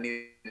I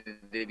needed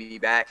to be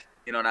back,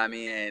 you know what I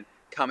mean? And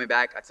coming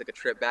back, I took a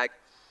trip back,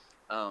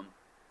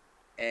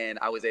 and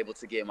I was able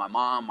to get my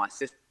mom, my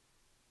sister,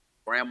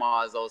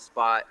 grandma's old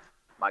spot,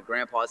 my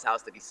grandpa's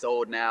house that he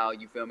sold now,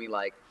 you feel me?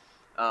 Like,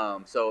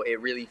 so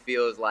it really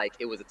feels like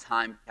it was a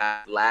time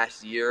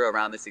last year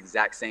around this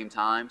exact same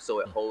time. So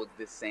it holds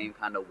this same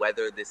kind of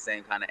weather, this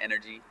same kind of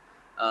energy.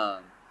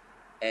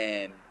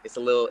 And it's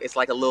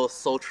like a little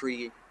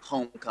sultry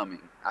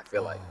homecoming, I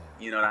feel like.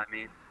 You know what I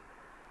mean?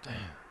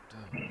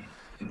 Damn.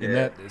 And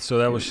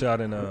that was shot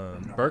in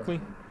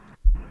Berkeley?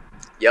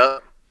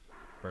 Yup.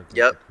 Berkeley.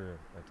 Yep.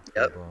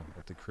 At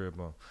the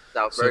crib.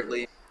 South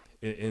Berkeley.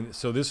 And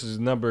so this is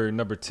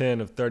number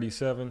 10 of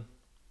 37.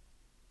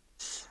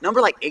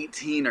 Number like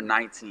 18 or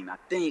 19. I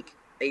think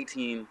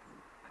 18.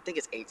 I think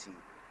it's 18.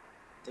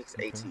 I think it's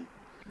 18.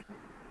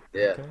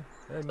 Yeah. Okay.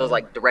 Hey, So it's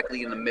like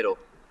directly in the middle,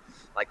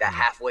 like that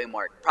halfway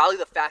mark. Probably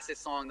the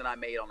fastest song that I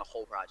made on the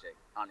whole project,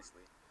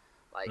 honestly.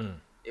 Like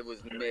it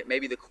was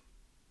maybe the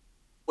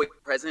quick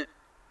present.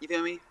 You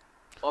feel me?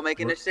 While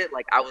making this shit,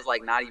 like I was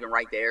like not even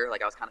right there.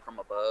 Like I was kind of from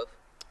above.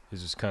 It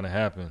just kind of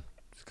happened.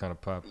 Just kind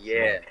of popped.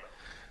 Yeah.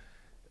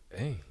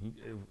 Hey,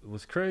 it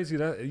was crazy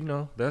that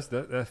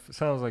that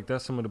sounds like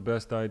that's some of the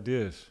best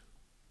ideas.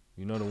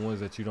 The ones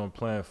that you don't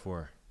plan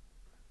for.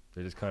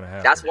 They just kind of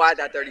happen. That's why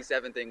that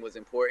 37 thing was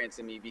important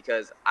to me,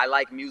 because I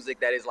like music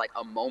that is like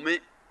a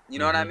moment. You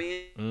know what I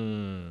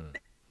mean?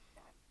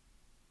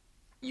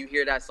 You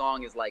hear that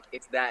song is like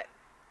it's that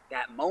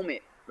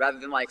moment, rather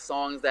than like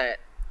songs that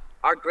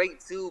are great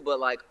too, but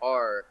like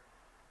are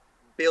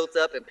built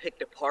up and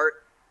picked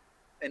apart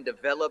and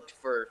developed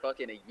for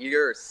fucking a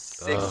year or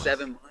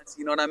 6-7 months.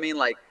 You know what I mean?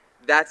 Like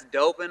that's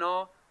dope and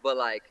all, but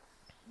like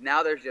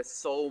now there's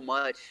just so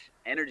much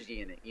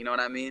energy in it. You know what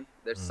I mean?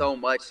 There's so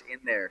much in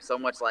there, so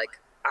much like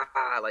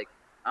like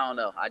I don't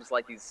know. I just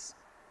like these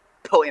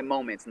potent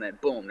moments, and then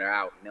boom, they're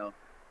out.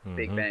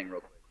 Big bang,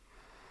 real quick.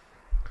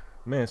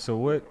 Man, so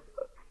what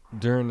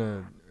during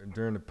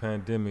the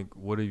pandemic?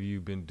 What have you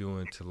been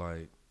doing to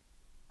like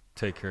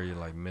take care of your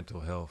like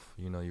mental health?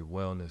 Your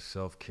wellness,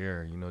 self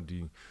care. Do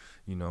you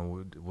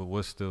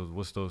what's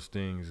those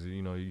things?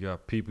 You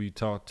got people you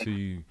talk to.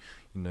 You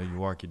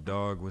walk your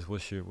dog.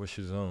 What's your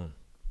zone?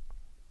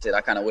 Shit,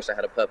 I kind of wish I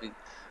had a puppy.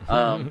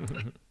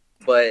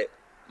 But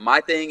my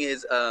thing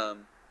is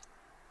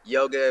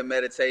yoga and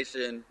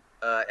meditation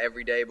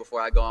every day before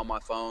I go on my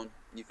phone.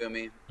 You feel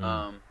me?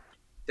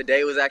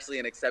 Today was actually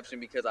an exception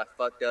because I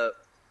fucked up,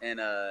 and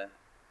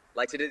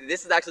today,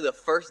 this is actually the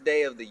first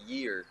day of the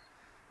year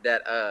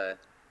that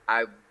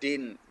I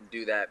didn't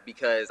do that,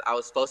 because I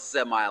was supposed to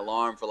set my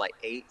alarm for like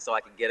 8 so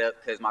I could get up,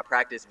 because my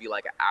practice would be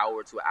like an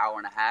hour to an hour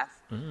and a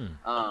half.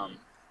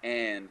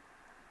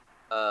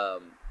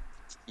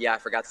 Yeah, I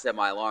forgot to set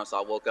my alarm, so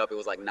I woke up. It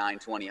was like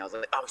 9:20. I was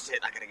like, oh shit,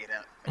 I gotta get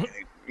up.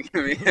 You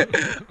know what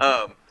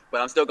I mean?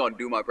 But I'm still gonna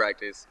do my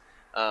practice,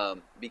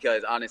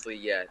 because honestly,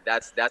 yeah,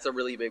 that's a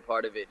really big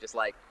part of it. Just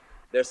like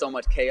there's so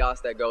much chaos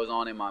that goes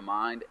on in my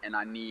mind, and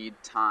I need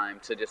time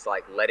to just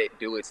like let it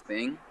do its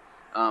thing.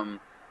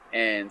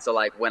 And so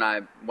like when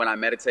I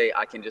meditate,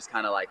 I can just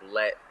kind of like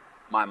let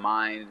my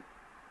mind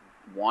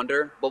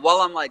wander. But while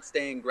I'm like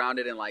staying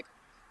grounded, and like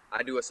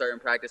I do a certain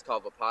practice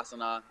called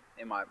Vipassana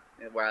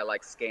where I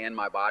like scan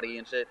my body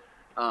and shit,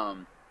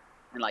 and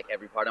like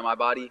every part of my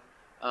body.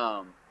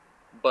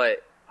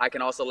 But I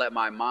can also let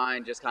my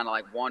mind just kind of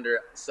like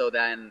wander, so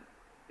then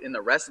in the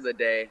rest of the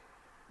day,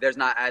 there's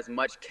not as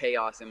much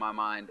chaos in my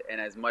mind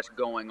and as much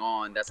going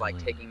on that's like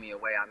taking me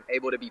away. I'm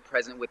able to be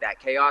present with that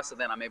chaos, so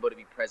then I'm able to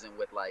be present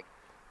with like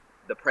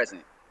the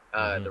present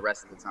the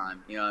rest of the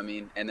time. You know what I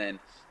mean? And then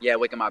yeah,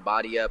 waking my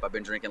body up. I've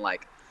been drinking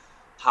like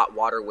hot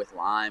water with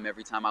lime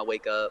every time I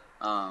wake up.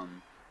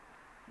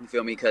 You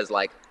feel me? Because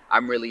like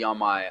I'm really on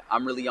my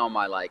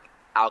like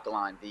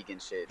alkaline vegan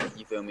shit.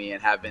 You feel me?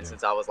 And have been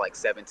since I was like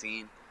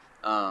 17.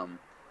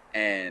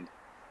 And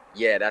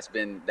yeah, that's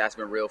been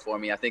real for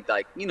me. I think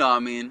like, I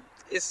mean,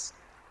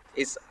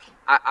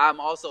 I'm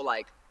also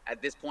like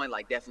at this point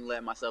like definitely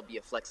letting myself be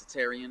a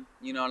flexitarian.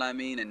 You know what I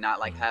mean? And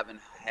not like having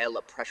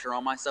hella pressure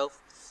on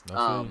myself.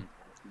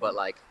 But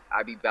like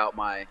I be about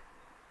my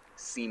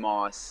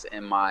CMOS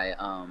and my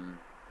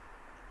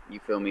you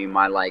feel me,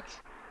 my like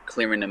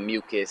clearing the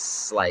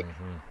mucus, like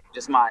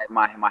just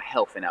my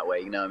health in that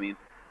way, you know what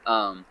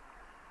I mean?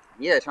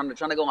 Yeah, trying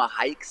to go on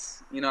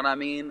hikes, you know what I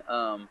mean?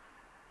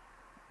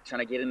 Trying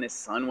to get in this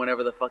sun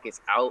whenever the fuck it's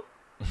out.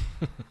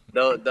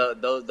 Those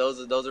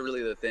are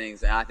really the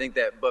things. And I think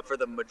that, but for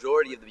the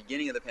majority of the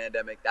beginning of the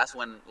pandemic, that's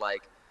when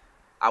like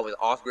I was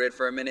off grid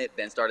for a minute,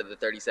 then started the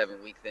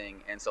 37-week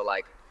thing. And so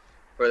like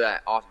for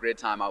that off grid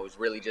time, I was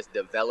really just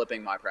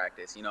developing my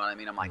practice. You know what I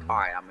mean? I'm like, all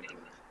right, I'm gonna do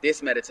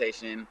this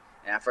meditation.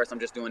 And at first I'm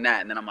just doing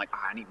that. And then I'm like,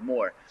 I need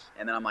more.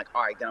 And then I'm like,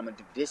 all right, then I'm gonna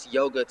do this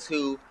yoga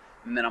too.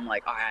 And then I'm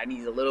like, all right, I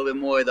need a little bit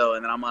more though.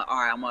 And then I'm like, all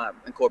right, I'm gonna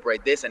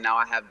incorporate this. And now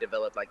I have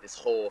developed like this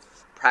whole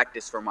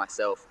practice for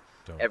myself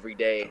every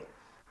day.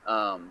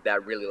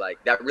 That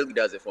really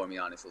does it for me,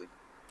 honestly.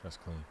 That's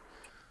clean.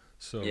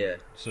 So yeah.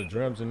 So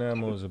Drums and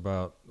Ammo is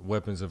about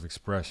weapons of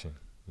expression.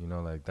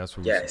 Like that's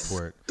what we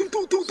support.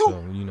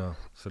 So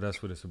so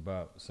that's what it's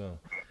about. So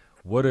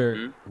what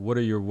are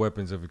your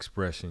weapons of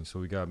expression? So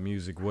we got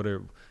music. What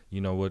do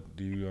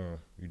you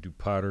do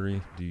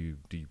pottery? Do you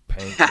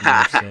paint? You know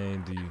what I'm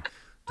saying?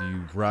 Do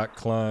you rock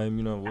climb?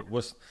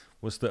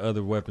 What's the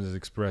other weapons of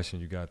expression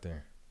you got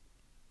there?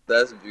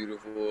 That's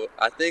beautiful.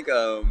 I think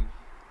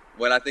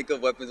when I think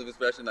of weapons of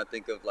expression, I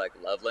think of like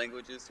love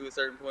languages to a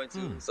certain point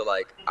too. So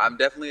like I'm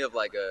definitely of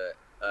like a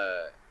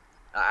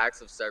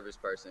acts of service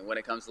person when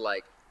it comes to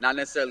like not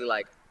necessarily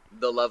like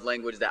the love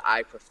language that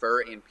I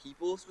prefer in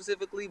people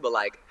specifically, but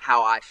like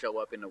how I show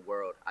up in the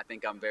world. I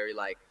think I'm very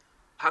like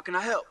how can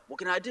I help? What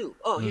can I do?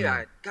 Oh, here,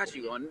 I got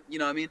you on, you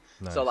know what I mean?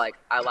 Nice. So like,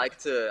 I like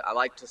to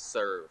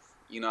serve,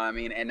 you know what I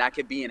mean? And that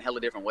could be in hella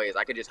different ways.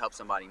 I could just help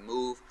somebody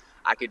move.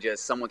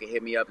 Someone could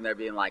hit me up and they're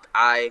being like,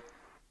 you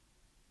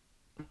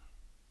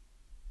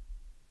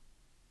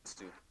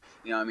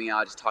know what I mean?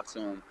 I'll just talk to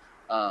them,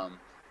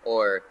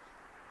 or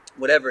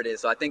whatever it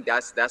is. So I think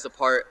that's a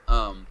part.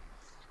 I'm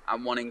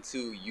wanting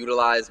to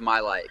utilize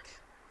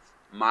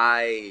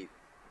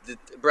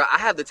bro, I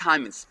have the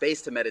time and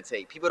space to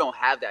meditate. People don't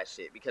have that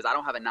shit because I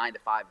don't have a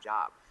 9-to-5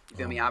 job. You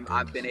feel me?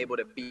 I've been able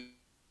to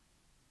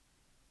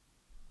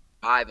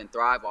and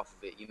thrive off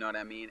of it. You know what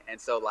I mean?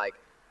 And so like,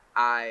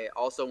 I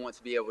also want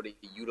to be able to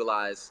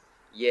utilize,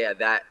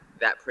 that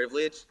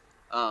privilege,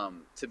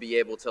 to be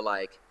able to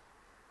like,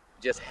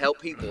 just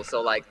help people.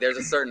 So like, there's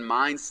a certain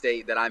mind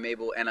state that I'm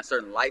able, and a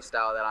certain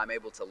lifestyle that I'm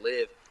able to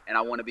live. And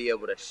I want to be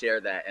able to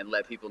share that and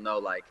let people know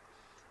like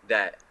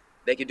that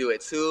they can do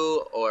it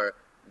too, or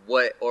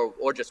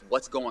just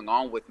what's going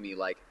on with me.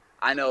 Like,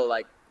 I know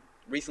like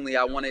recently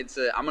I'm going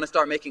to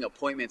start making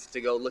appointments to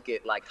go look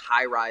at like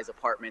high-rise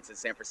apartments in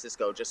San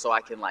Francisco, just so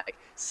I can like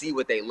see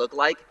what they look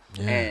like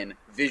and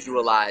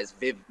visualize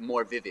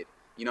more vivid.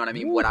 You know what I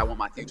mean? What I want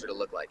my future to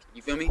look like.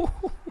 You feel me?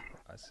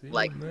 I see.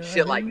 Like, man,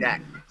 shit like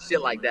that.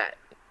 Shit like that.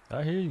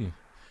 I hear you.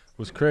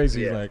 What's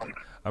crazy, like,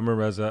 I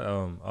remember as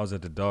I was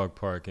at the dog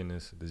park, and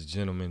this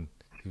gentleman,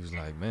 he was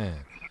like, man,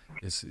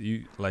 it's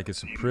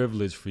a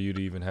privilege for you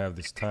to even have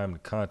this time to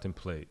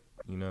contemplate.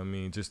 You know what I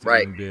mean? Just to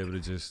even be able to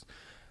just,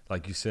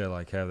 like you said,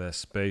 like have that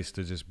space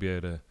to just be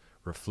able to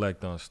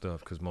reflect on stuff.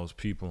 Because most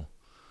people,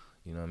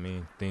 you know what I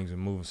mean, things are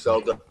moving,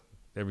 so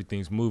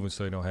everything's moving,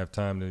 so they don't have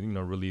time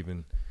to, really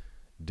even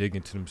dig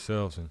into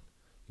themselves and,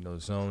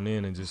 zone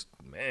in and just,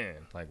 man,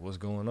 like what's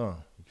going on?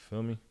 You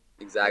feel me?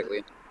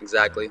 Exactly.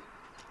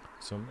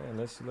 So man,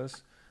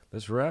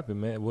 let's wrap it,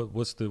 man.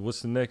 What's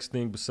the next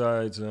thing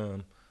besides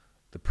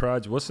the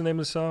project? What's the name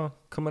of the song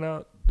coming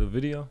out? The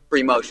video?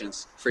 Free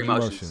Motions.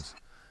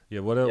 Yeah.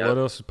 What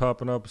else is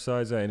popping up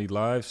besides that? Any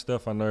live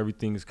stuff? I know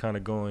everything is kind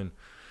of going,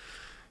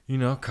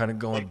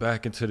 going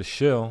back into the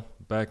shell,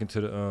 back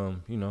into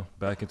the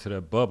back into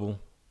that bubble.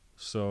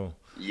 So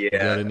I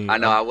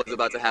know. I was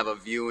about to have a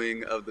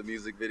viewing of the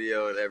music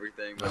video and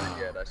everything, but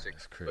that shit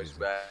pushed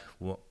back.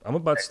 Well, I'm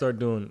about to start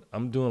doing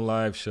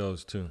live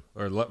shows too,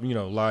 or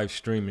live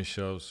streaming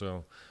shows.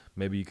 So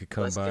maybe you could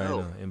come by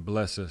and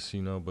bless us,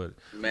 But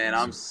man,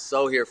 I'm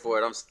so here for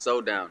it. I'm so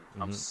down.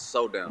 I'm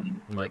so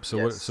down. Like, so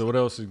what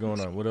else is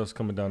going on? What else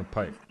coming down the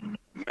pipe?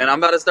 Man, I'm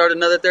about to start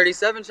another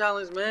 37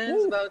 challenge, man.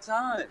 It's about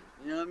time.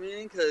 You know what I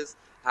mean? Because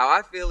how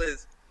I feel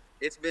is,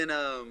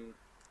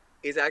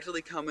 it's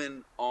actually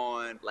coming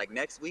on like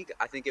next week.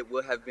 I think it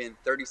will have been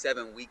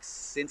 37 weeks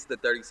since the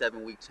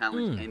 37-week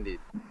challenge ended.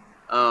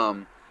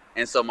 And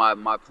so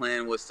my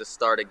plan was to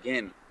start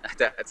again at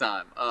that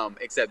time.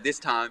 Except this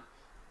time,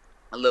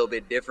 a little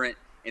bit different.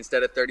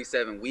 Instead of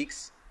 37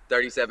 weeks,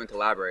 37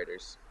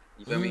 collaborators.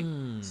 You feel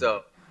me?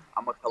 So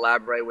I'm gonna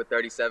collaborate with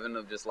 37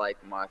 of just like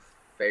my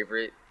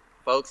favorite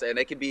folks, and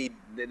they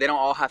don't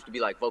all have to be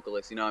like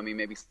vocalists. You know what I mean?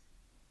 Maybe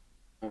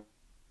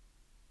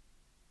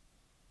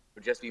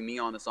just be me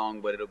on the song,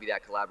 but it'll be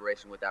that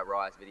collaboration with that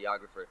raw ass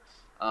videographer.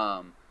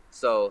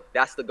 So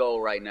that's the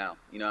goal right now.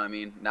 You know what I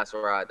mean? That's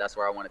where I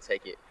want to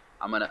take it.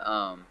 I'm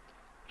gonna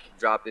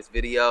drop this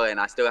video, and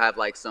I still have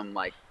like some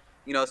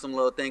some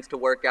little things to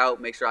work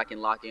out. Make sure I can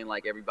lock in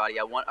like everybody.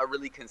 I want a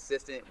really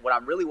consistent. What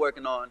I'm really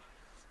working on,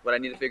 what I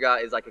need to figure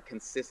out is like a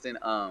consistent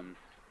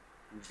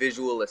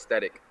visual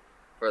aesthetic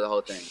for the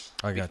whole thing.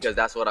 Because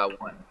that's what I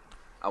want.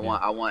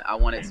 I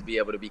want it to be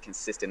able to be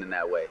consistent in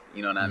that way.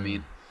 You know what I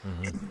mean?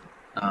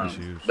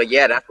 But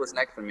that's what's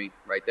next for me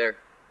right there.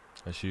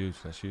 That's huge.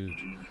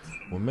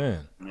 Well,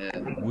 man,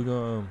 we're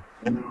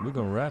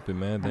gonna wrap it,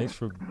 man. Thanks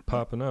for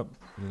popping up.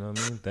 You know what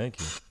I mean? Thank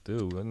you,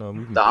 dude. I know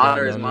the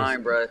honor is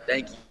mine, bro.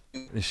 Thank you.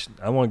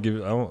 I want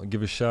to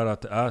give a shout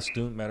out to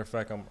Astu. Matter of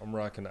fact, I'm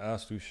rocking the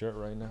Astu shirt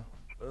right now.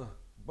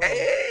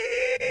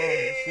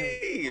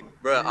 Hey,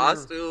 bro,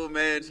 Astu,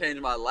 man,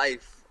 changed my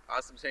life.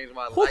 Astu changed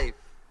my life,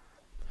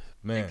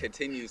 man. And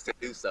continues to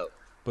do so.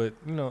 But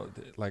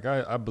like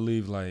I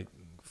believe like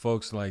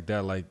folks like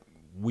that, like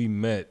we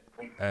met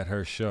at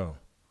her show,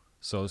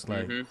 so it's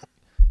like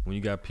when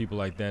you got people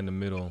like that in the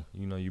middle,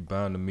 you're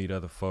bound to meet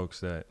other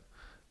folks that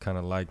kind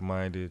of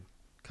like-minded,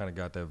 kind of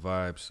got that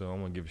vibe. So I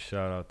want to give a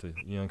shout out to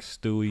young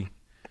Stewie,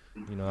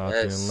 out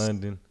there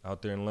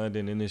in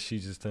London, and then she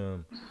just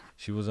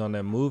she was on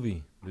that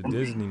movie, the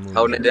Disney movie,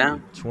 Holding It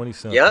Down,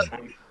 20-something. Yep.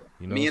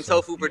 Me and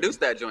Tofu produced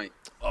that joint.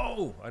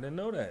 Oh, I didn't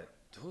know that.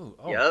 Dude,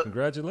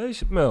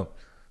 congratulations, Mel.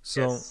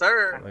 So, yes,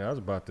 sir. Like, I was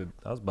about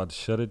to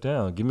shut it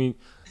down. Give me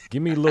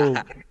a little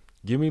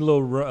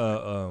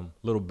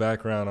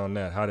background on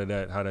that. How did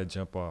that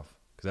jump off?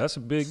 Because that's a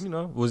big,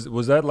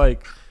 was that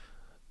like,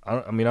 I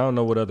don't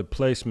know what other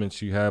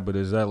placements you had, but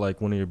is that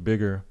like one of your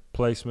bigger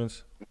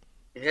placements?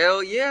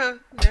 Hell yeah.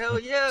 That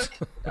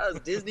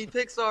was Disney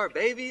Pixar,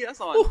 baby.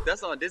 That's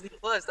on Disney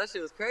Plus. That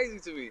shit was crazy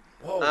to me.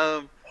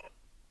 Whoa.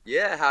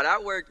 How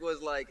that worked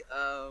was like,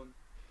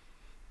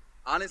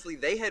 honestly,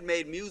 they had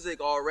made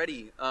music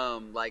already.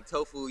 Like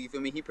Tofu, you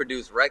feel me? He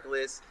produced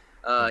Reckless.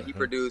 He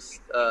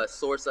produced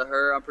Source of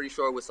Her, I'm pretty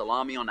sure, with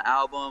Salami on the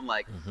album,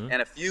 like,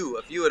 and a few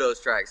of those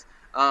tracks.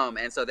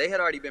 And so they had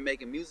already been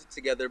making music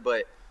together,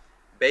 but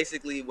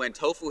basically when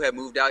Tofu had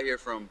moved out here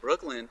from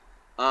Brooklyn,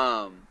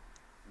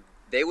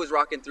 they was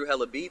rocking through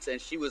hella beats, and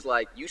she was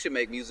like, you should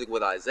make music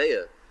with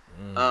Isaiah.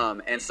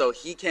 And so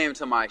he came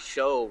to my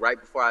show right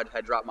before I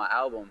had dropped my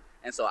album,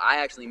 and so I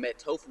actually met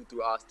Tofu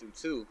through Astu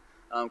too,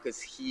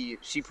 because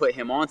she put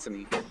him on to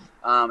me.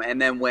 And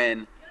then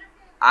when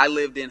I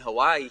lived in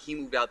Hawaii, he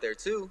moved out there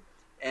too.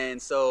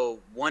 And so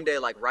one day,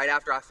 like right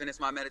after I finished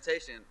my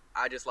meditation,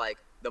 I just like,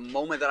 the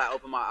moment that I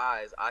open my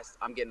eyes,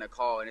 I'm getting a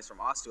call, and it's from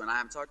Astu, and I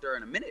haven't talked to her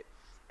in a minute.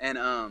 And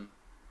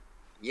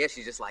yeah,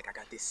 she's just like, I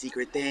got this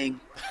secret thing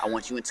I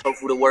want you and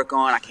Tofu to work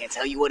on. I can't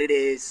tell you what it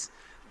is,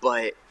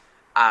 but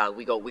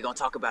we gonna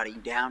talk about it.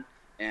 You down?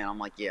 And I'm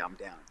like, yeah, I'm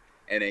down.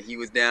 And then he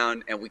was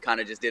down, and we kind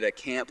of just did a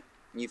camp.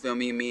 You feel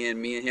me? Me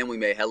and him, we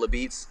made hella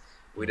beats.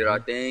 We did our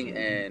thing,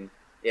 and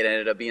it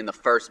ended up being the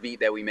first beat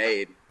that we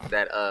made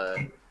that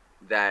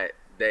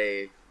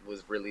they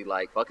was really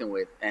like fucking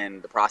with,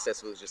 and the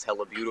process was just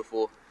hella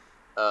beautiful.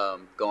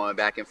 Going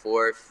back and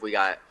forth, we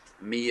got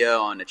Mia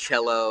on the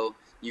cello.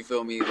 You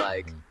feel me?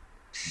 Like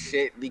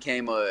shit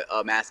became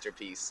a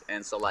masterpiece.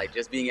 And so like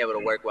just being able to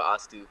work with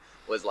Astu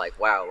was like,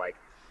 wow, like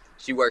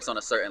she works on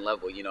a certain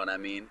level, you know what I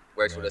mean?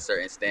 Works with a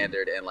certain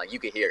standard, and like you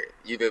could hear it.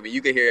 You feel me?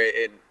 You could hear it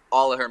in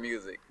all of her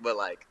music, but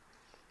like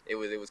it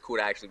was cool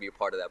to actually be a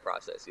part of that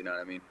process, you know what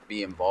I mean?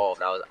 Be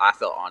involved. I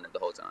felt honored the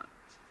whole time.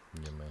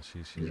 Yeah, man,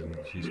 she's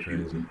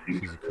crazy.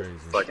 She's a crazy.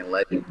 Fucking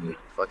legend.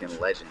 Fucking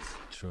legend.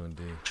 True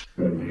indeed.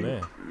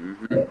 Man,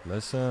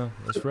 let's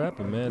wrap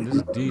it, man. This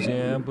is DJ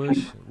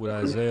Ammbush with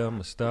Isaiah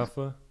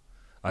Mostafa.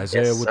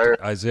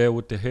 Isaiah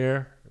with the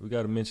hair. We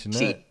got to mention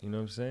that. You know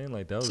what I'm saying?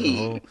 Like that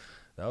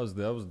was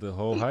the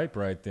whole hype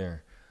right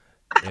there.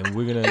 And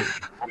we're gonna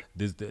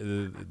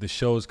the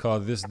show is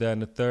called This, That,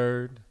 and the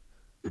Third.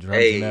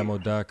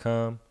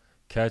 DrumsandAmmo.com.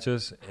 Catch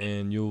us,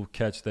 and you'll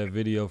catch that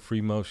video,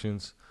 Free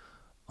Motions,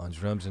 on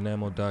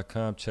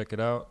DrumsandAmmo.com. Check it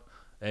out.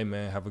 Hey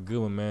man, have a good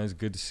one, man. It's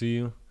good to see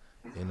you.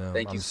 And,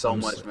 thank you so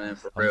much, man,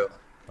 for real.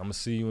 I'm gonna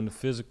see you in the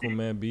physical,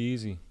 man. Be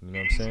easy. You know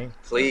what I'm saying?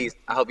 Please.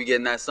 I hope you're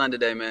getting that sun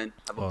today, man.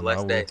 Have a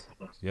blessed day.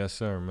 Yes,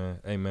 sir, man.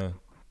 Hey man.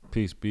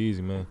 Peace. Be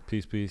easy, man.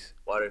 Peace.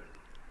 Water.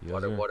 Yes,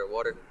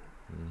 water.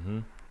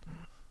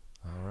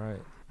 All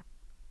right.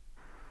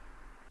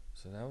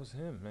 So that was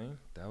him, man.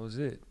 That was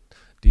it.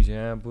 DJ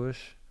Ammbush.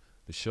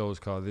 The show is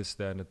called This,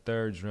 That, and the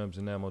Third.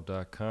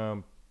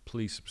 DrumsandAmmo.com.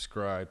 Please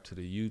subscribe to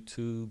the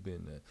YouTube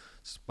and the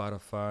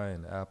Spotify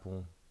and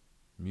Apple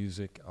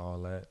Music, all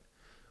that.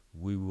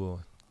 We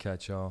will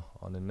catch y'all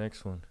on the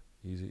next one.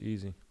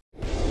 Easy.